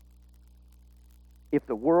right now. If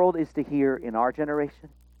the world is to hear in our generation,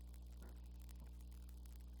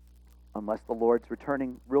 unless the Lord's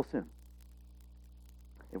returning real soon,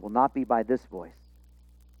 it will not be by this voice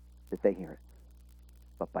that they hear it,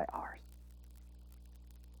 but by ours.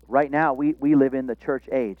 Right now, we live in the church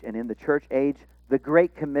age, and in the church age, the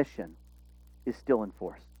Great Commission is still in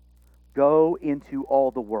force. Go into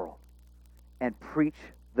all the world and preach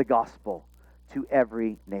the gospel to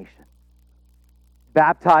every nation,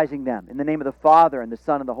 baptizing them in the name of the Father and the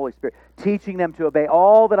Son and the Holy Spirit, teaching them to obey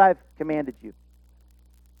all that I've commanded you.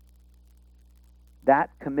 that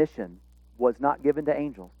commission was not given to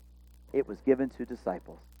angels. It was given to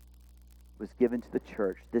disciples. It was given to the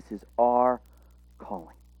church. This is our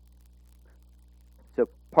calling. So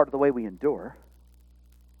part of the way we endure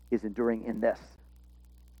is enduring in this.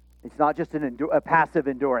 It's not just a passive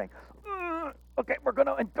enduring. Okay, we're going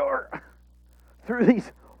to endure through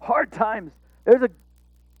these hard times. There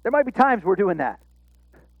might be times we're doing that.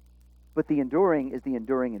 But the enduring is the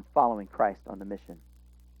enduring in following Christ on the mission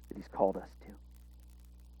that he's called us to.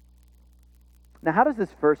 Now, how does this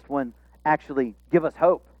first one actually give us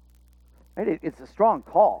hope? Right? It's a strong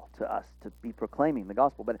call to us to be proclaiming the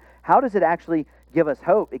gospel. But how does it actually give us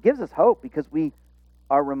hope? It gives us hope because we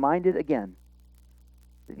are reminded again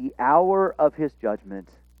that the hour of his judgment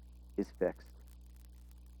is fixed.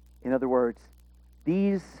 In other words,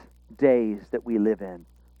 these days that we live in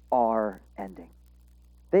are ending.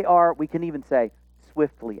 They are, we can even say,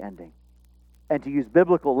 swiftly ending. And to use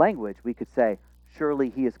biblical language, we could say, surely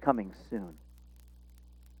he is coming soon.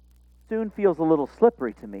 Soon feels a little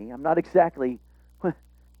slippery to me. I'm not exactly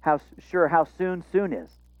sure how soon is.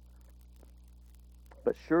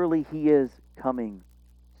 But surely he is coming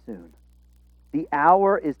soon. The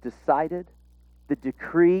hour is decided. The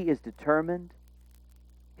decree is determined.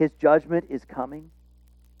 His judgment is coming.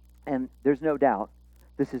 And there's no doubt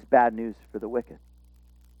this is bad news for the wicked.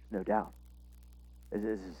 No doubt.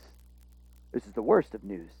 This is the worst of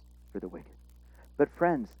news for the wicked. But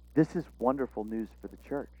friends, this is wonderful news for the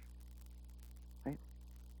church. Right?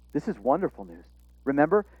 This is wonderful news.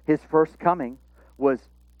 Remember, his first coming was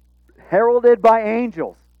heralded by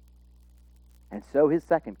angels. And so his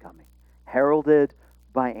second coming, heralded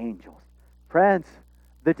by angels. Friends,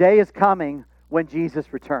 the day is coming when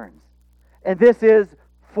Jesus returns. And this is,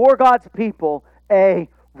 for God's people, a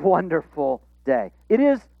wonderful day. It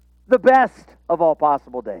is the best of all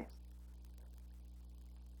possible days.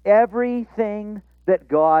 Everything that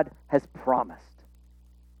God has promised,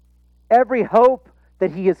 every hope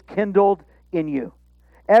that he has kindled in you,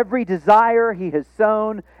 every desire he has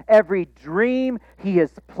sown, every dream he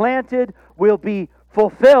has planted will be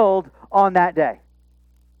fulfilled on that day.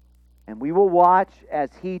 And we will watch as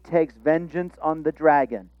he takes vengeance on the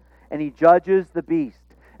dragon, and he judges the beast,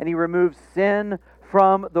 and he removes sin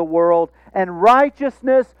from the world, and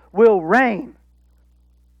righteousness will reign.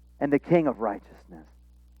 And the King of righteousness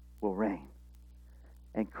will reign.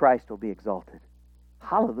 And Christ will be exalted.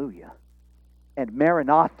 Hallelujah. And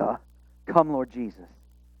Maranatha, come Lord Jesus.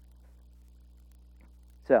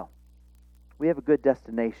 So, we have a good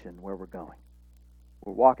destination where we're going.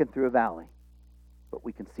 We're walking through a valley, but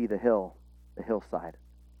we can see the hillside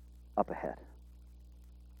up ahead.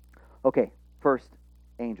 Okay, first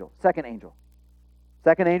angel. Second angel.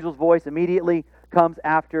 Second angel's voice immediately comes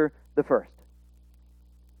after the first.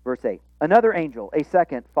 Verse 8. Another angel, a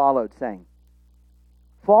second, followed, saying,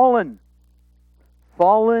 Fallen!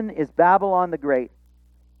 Fallen is Babylon the Great,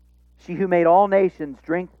 she who made all nations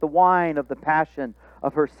drink the wine of the passion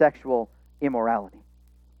of her sexual immorality.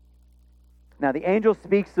 Now the angel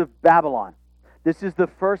speaks of Babylon. This is the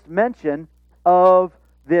first mention of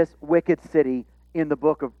this wicked city in the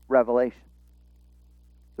book of Revelation.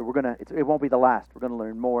 So it won't be the last. We're going to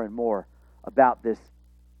learn more and more about this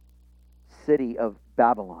city of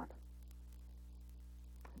Babylon.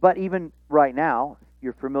 But even right now, if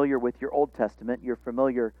you're familiar with your Old Testament, you're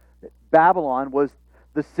familiar that Babylon was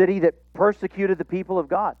the city that persecuted the people of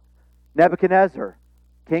God. Nebuchadnezzar,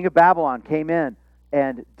 king of Babylon, came in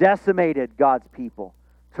and decimated God's people,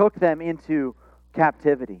 took them into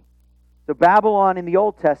captivity. So Babylon in the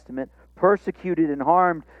Old Testament persecuted and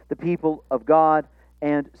harmed the people of God,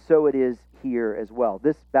 and so it is here as well.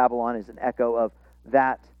 This Babylon is an echo of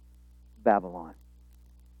that Babylon.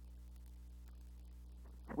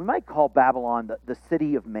 We might call Babylon the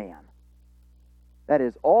city of man. That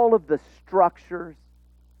is, all of the structures,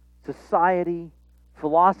 society,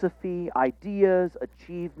 philosophy, ideas,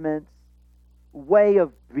 achievements, way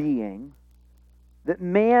of being that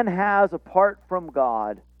man has apart from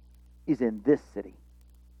God is in this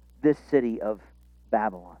city of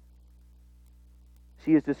Babylon.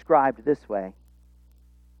 She is described this way.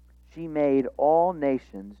 She made all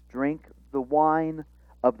nations drink the wine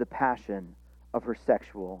of the passion of her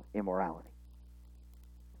sexual immorality.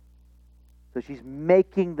 So she's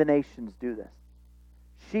making the nations do this.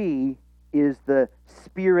 She is the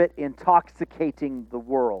spirit intoxicating the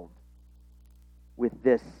world with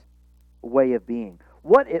this way of being.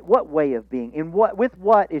 What way of being? With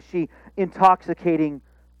what is she intoxicating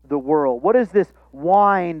the world? What is this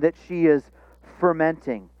wine that she is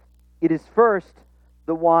fermenting? It is first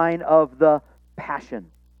the wine of the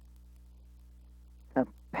passion. Now,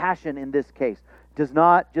 passion in this case does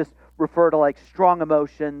not just refer to like strong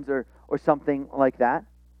emotions or something like that.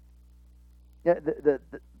 Yeah,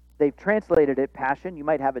 they've translated it passion. You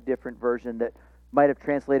might have a different version that might have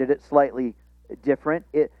translated it slightly different.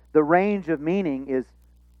 The range of meaning is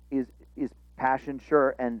passion,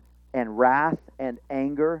 sure, and wrath and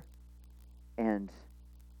anger and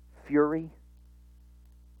fury.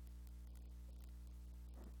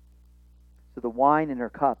 So the wine in her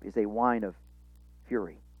cup is a wine of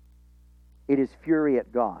fury. It is fury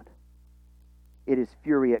at God. It is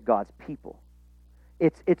fury at God's people.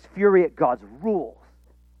 It's fury at God's rules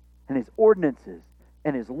and His ordinances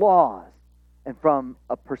and His laws, and from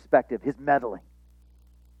a perspective, His meddling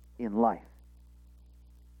in life.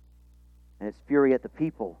 And it's fury at the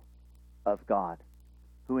people of God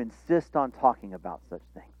who insist on talking about such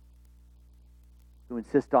things, who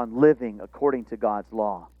insist on living according to God's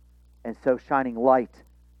law, and so shining light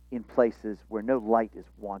in places where no light is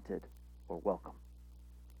wanted or welcome.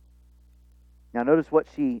 Now notice what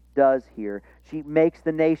she does here. She makes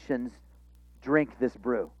the nations drink this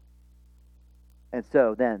brew. And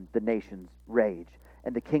so then the nations rage,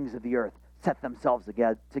 and the kings of the earth set themselves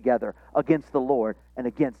together against the Lord and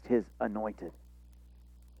against His anointed.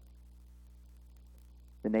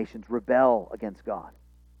 The nations rebel against God,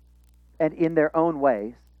 and in their own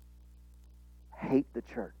ways hate the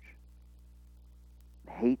church,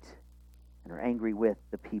 hate and are angry with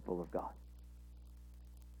the people of God.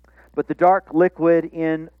 But the dark liquid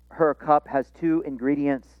in her cup has two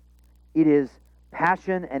ingredients. It is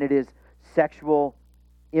passion and it is sexual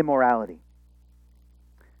immorality.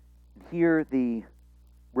 Here the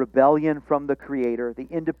rebellion from the Creator, the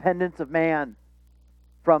independence of man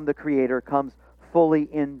from the Creator comes fully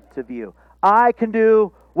into view. I can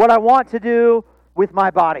do what I want to do with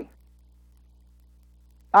my body.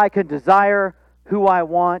 I can desire who I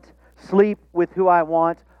want, sleep with who I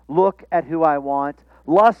want, look at who I want,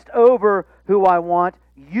 lust over who I want,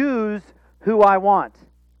 use who I want.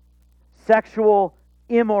 Sexual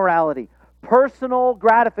immorality. Personal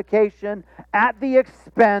gratification at the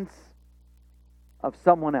expense of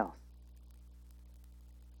someone else.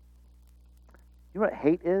 You know what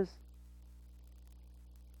hate is?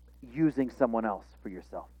 Using someone else for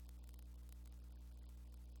yourself.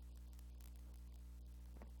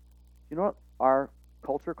 You know what our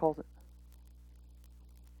culture calls it?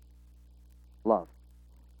 Love.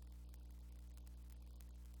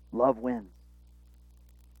 Love wins.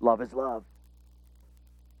 Love is love.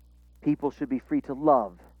 People should be free to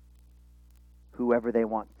love whoever they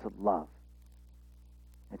want to love.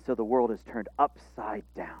 And so the world is turned upside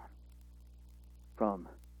down from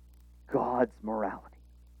God's morality.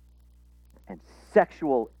 And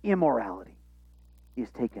sexual immorality is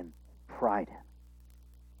taken pride in.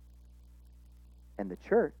 And the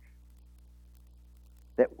church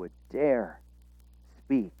that would dare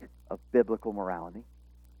speak of biblical morality,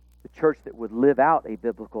 the church that would live out a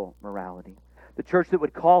biblical morality, the church that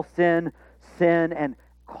would call sin, sin, and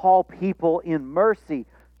call people in mercy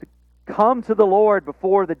to come to the Lord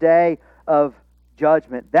before the day of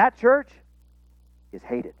judgment, that church is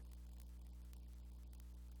hated.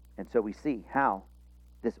 And so we see how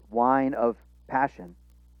this wine of passion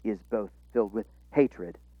is both filled with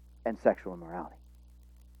hatred and sexual immorality.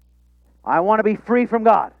 I want to be free from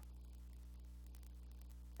God.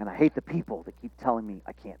 And I hate the people that keep telling me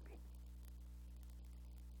I can't be.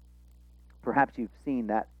 Perhaps you've seen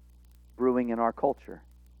that brewing in our culture.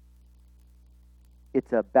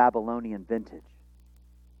 It's a Babylonian vintage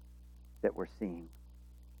that we're seeing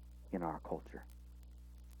in our culture,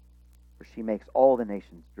 where she makes all the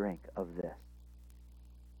nations drink of this.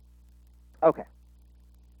 Okay.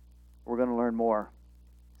 We're going to learn more,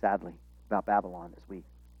 sadly, about Babylon as we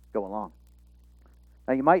go along.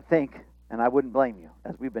 Now you might think, and I wouldn't blame you,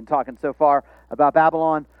 as we've been talking so far about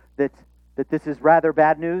Babylon, that this is rather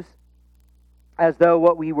bad news, as though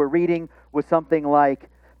what we were reading was something like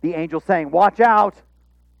the angel saying, watch out,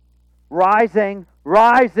 rising,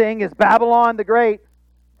 rising is Babylon the Great.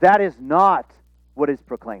 That is not what is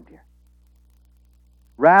proclaimed here.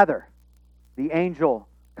 Rather, the angel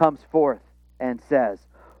comes forth and says,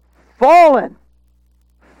 fallen,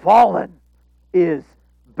 fallen is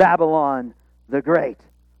Babylon the Great.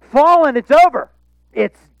 Fallen, it's over.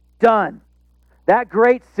 It's done. That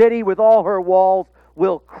great city with all her walls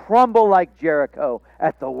will crumble like Jericho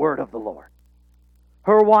at the word of the Lord.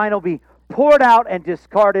 Her wine will be poured out and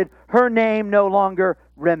discarded, her name no longer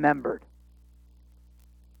remembered.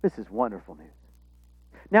 This is wonderful news.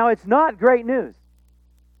 Now, it's not great news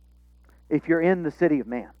if you're in the city of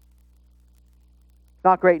man. It's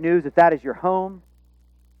not great news if that is your home,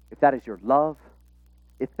 if that is your love,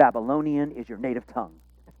 if Babylonian is your native tongue.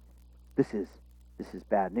 This is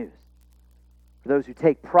bad news. for those who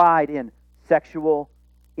take pride in sexual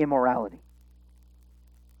immorality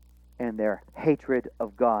and their hatred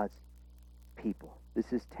of God's people.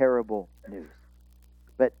 This is terrible news.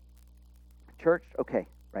 But, church, okay,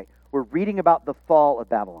 right. We're reading about the fall of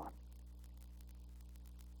Babylon.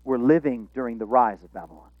 We're living during the rise of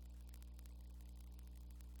Babylon.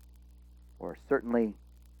 Or certainly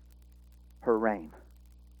her reign.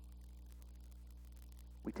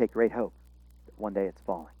 We take great hope that one day it's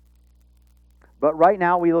falling. But right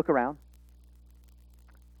now we look around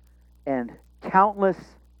and countless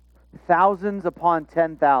thousands upon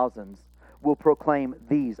 10,000s will proclaim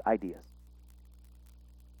these ideas.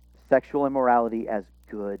 Sexual immorality as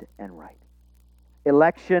good and right.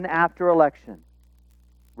 Election after election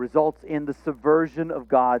results in the subversion of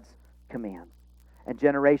God's commands. And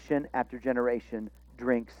generation after generation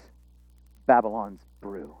drinks Babylon's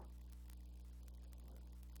brew.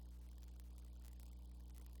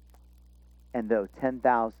 And though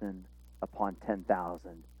 10,000 upon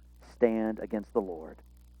 10,000 stand against the Lord,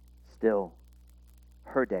 still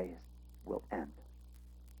her days will end.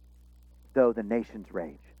 Though the nations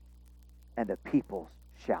rage and the peoples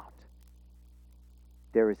shout,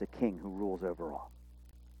 there is a king who rules over all.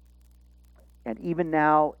 And even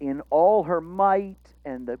now, in all her might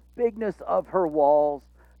and the bigness of her walls,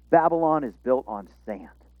 Babylon is built on sand.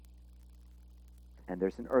 And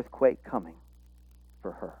there's an earthquake coming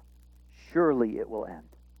for her. Surely it will end.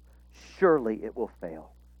 Surely it will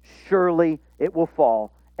fail. Surely it will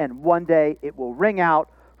fall. And one day it will ring out,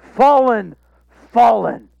 "Fallen,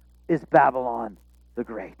 fallen is Babylon the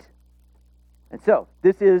Great." And so,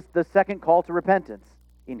 this is the second call to repentance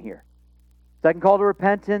in here. Second call to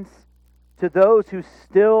repentance to those who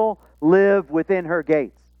still live within her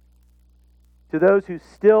gates. To those who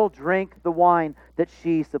still drink the wine that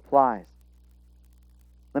she supplies.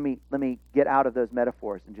 Let me get out of those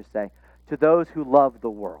metaphors and just say, to those who love the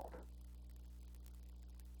world.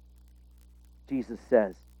 Jesus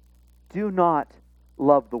says, do not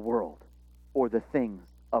love the world or the things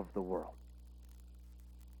of the world.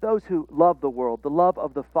 Those who love the world, the love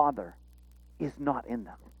of the Father is not in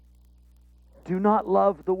them. Do not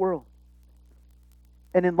love the world.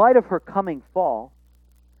 And in light of her coming fall,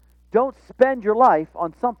 don't spend your life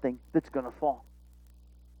on something that's going to fall.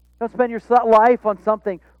 Don't spend your life on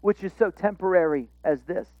something which is so temporary as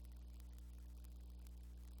this.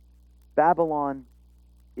 Babylon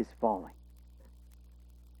is falling.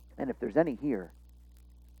 And if there's any here,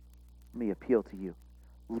 let me appeal to you.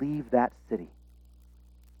 Leave that city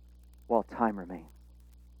while time remains.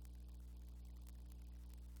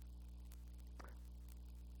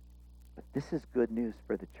 But this is good news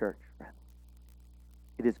for the church, friends.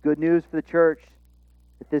 It is good news for the church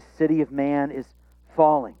that this city of man is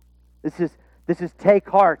falling. This is take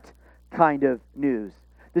heart kind of news.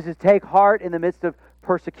 This is take heart in the midst of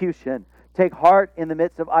persecution. Take heart in the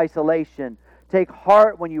midst of isolation. Take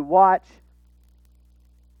heart when you watch,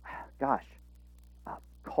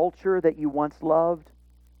 culture that you once loved,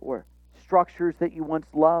 or structures that you once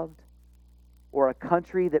loved, or a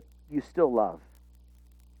country that you still love.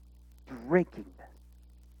 Drinking this.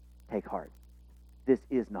 Take heart. This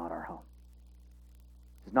is not our home.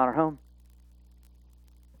 This is not our home.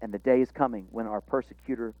 And the day is coming when our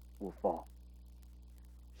persecutor will fall.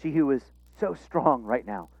 She who is so strong right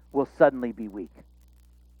now will suddenly be weak.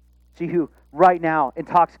 She who right now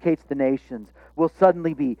intoxicates the nations will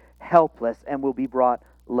suddenly be helpless and will be brought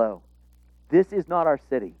low. This is not our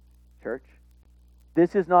city, church.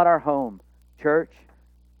 This is not our home, church.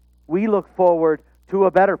 We look forward to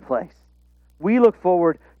a better place. We look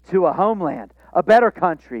forward to a homeland, a better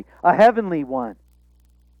country, a heavenly one.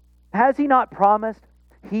 Has He not promised?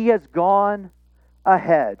 He has gone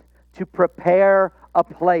ahead to prepare a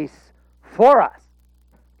place for us.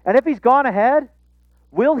 And if He's gone ahead,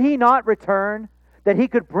 will He not return that He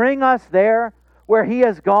could bring us there where He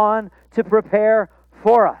has gone to prepare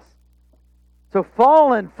for us? So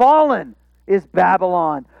fallen, fallen is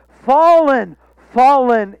Babylon. Fallen,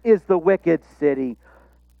 fallen is the wicked city.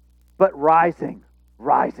 But rising,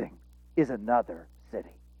 rising is another city.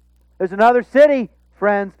 There's another city,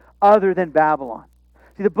 friends, other than Babylon.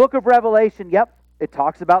 See, the book of Revelation, it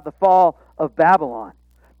talks about the fall of Babylon,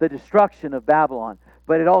 the destruction of Babylon,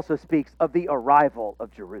 but it also speaks of the arrival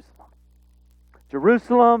of Jerusalem.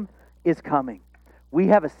 Jerusalem is coming. We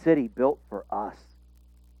have a city built for us.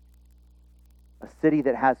 A city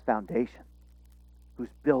that has foundation, whose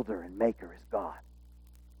builder and maker is God.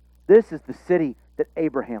 This is the city that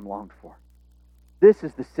Abraham longed for. This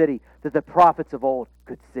is the city that the prophets of old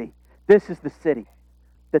could see. This is the city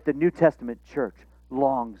that the New Testament church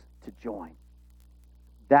longs to join.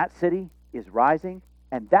 That city is rising,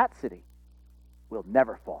 and that city will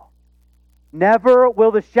never fall. Never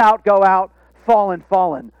will the shout go out, fallen,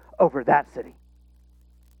 fallen, over that city.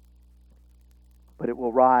 But it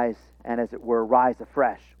will rise, and as it were, rise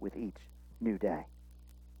afresh with each new day.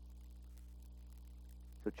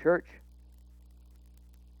 So, church,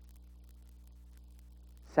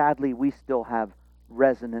 sadly, we still have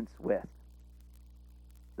resonance with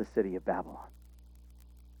the city of Babylon.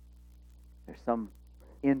 There's some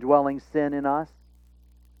indwelling sin in us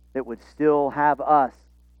that would still have us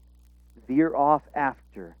veer off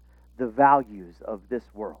after the values of this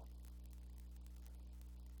world.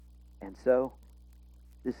 And so,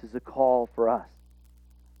 this is a call for us.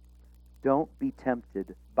 Don't be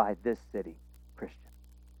tempted by this city, Christian.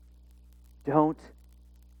 Don't,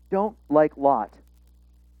 like Lot,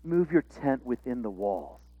 move your tent within the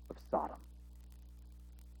walls of Sodom,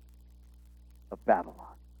 of Babylon.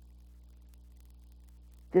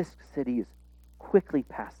 This city is quickly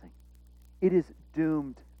passing. It is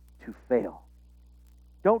doomed to fail.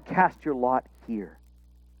 Don't cast your lot here.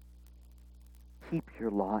 Keep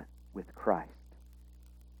your lot with Christ.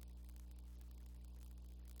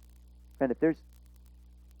 Friend, if there's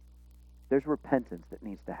repentance that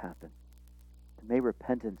needs to happen, then may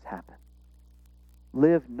repentance happen.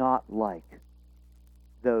 Live not like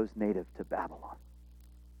those native to Babylon.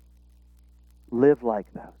 Live like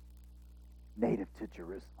those native to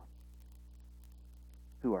Jerusalem,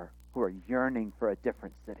 who are yearning for a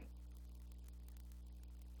different city.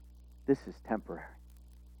 This is temporary.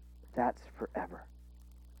 That's forever.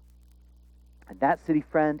 And that city,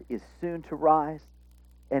 friend, is soon to rise,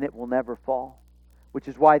 and it will never fall. Which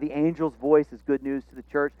is why the angel's voice is good news to the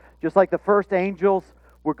church. Just like the first angels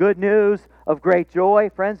were good news of great joy,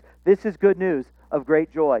 friends, this is good news of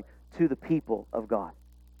great joy to the people of God.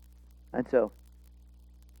 And so,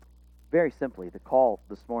 very simply, the call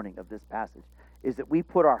this morning of this passage is that we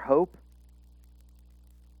put our hope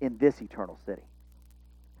in this eternal city.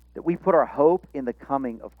 That we put our hope in the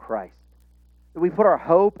coming of Christ. That we put our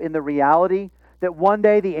hope in the reality that one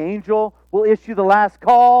day the angel will issue the last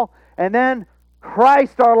call, and then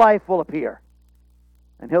Christ, our life, will appear.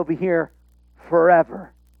 And he'll be here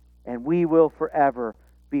forever, and we will forever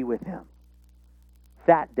be with him.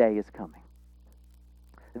 That day is coming.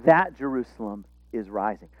 That Jerusalem is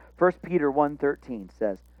rising. 1 Peter 1:13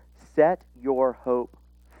 says, set your hope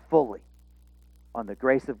fully on the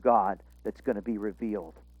grace of God that's going to be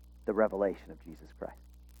revealed, the revelation of Jesus Christ.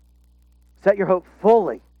 Set your hope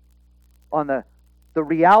fully on the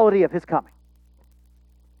reality of his coming.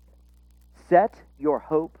 Set your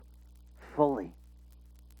hope fully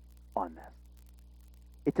on this.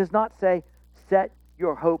 It does not say set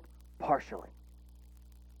your hope partially.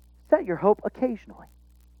 Set your hope occasionally.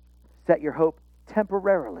 Set your hope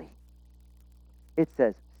temporarily. It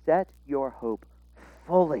says set your hope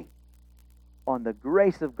fully on the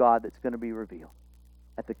grace of God that's going to be revealed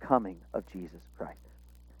at the coming of Jesus Christ.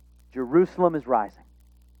 Jerusalem is rising.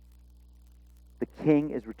 The King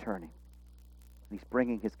is returning. And he's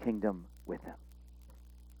bringing his kingdom with him.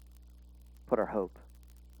 Put our hope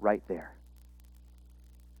right there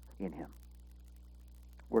in him.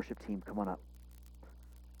 Worship team, come on up.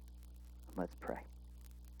 Let's pray.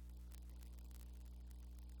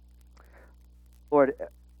 Lord,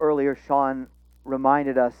 earlier Sean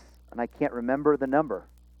reminded us, and I can't remember the number,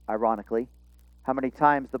 ironically, how many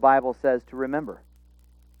times the Bible says to remember.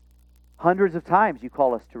 Hundreds of times you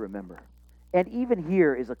call us to remember. And even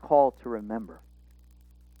here is a call to remember.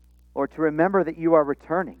 Or to remember that you are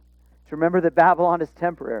returning. To remember that Babylon is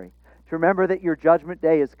temporary. To remember that your judgment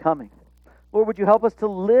day is coming. Lord, would you help us to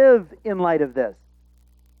live in light of this?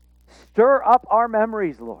 Stir up our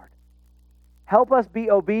memories, Lord. Help us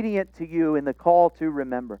be obedient to you in the call to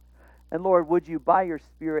remember. And Lord, would you, by your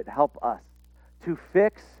Spirit, help us to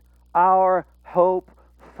fix our hope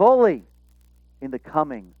fully in the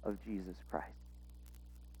coming of Jesus Christ.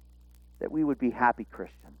 That we would be happy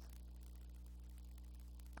Christians,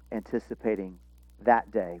 anticipating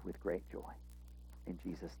that day with great joy. In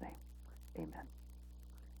Jesus' name, amen.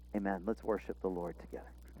 Amen. Let's worship the Lord together.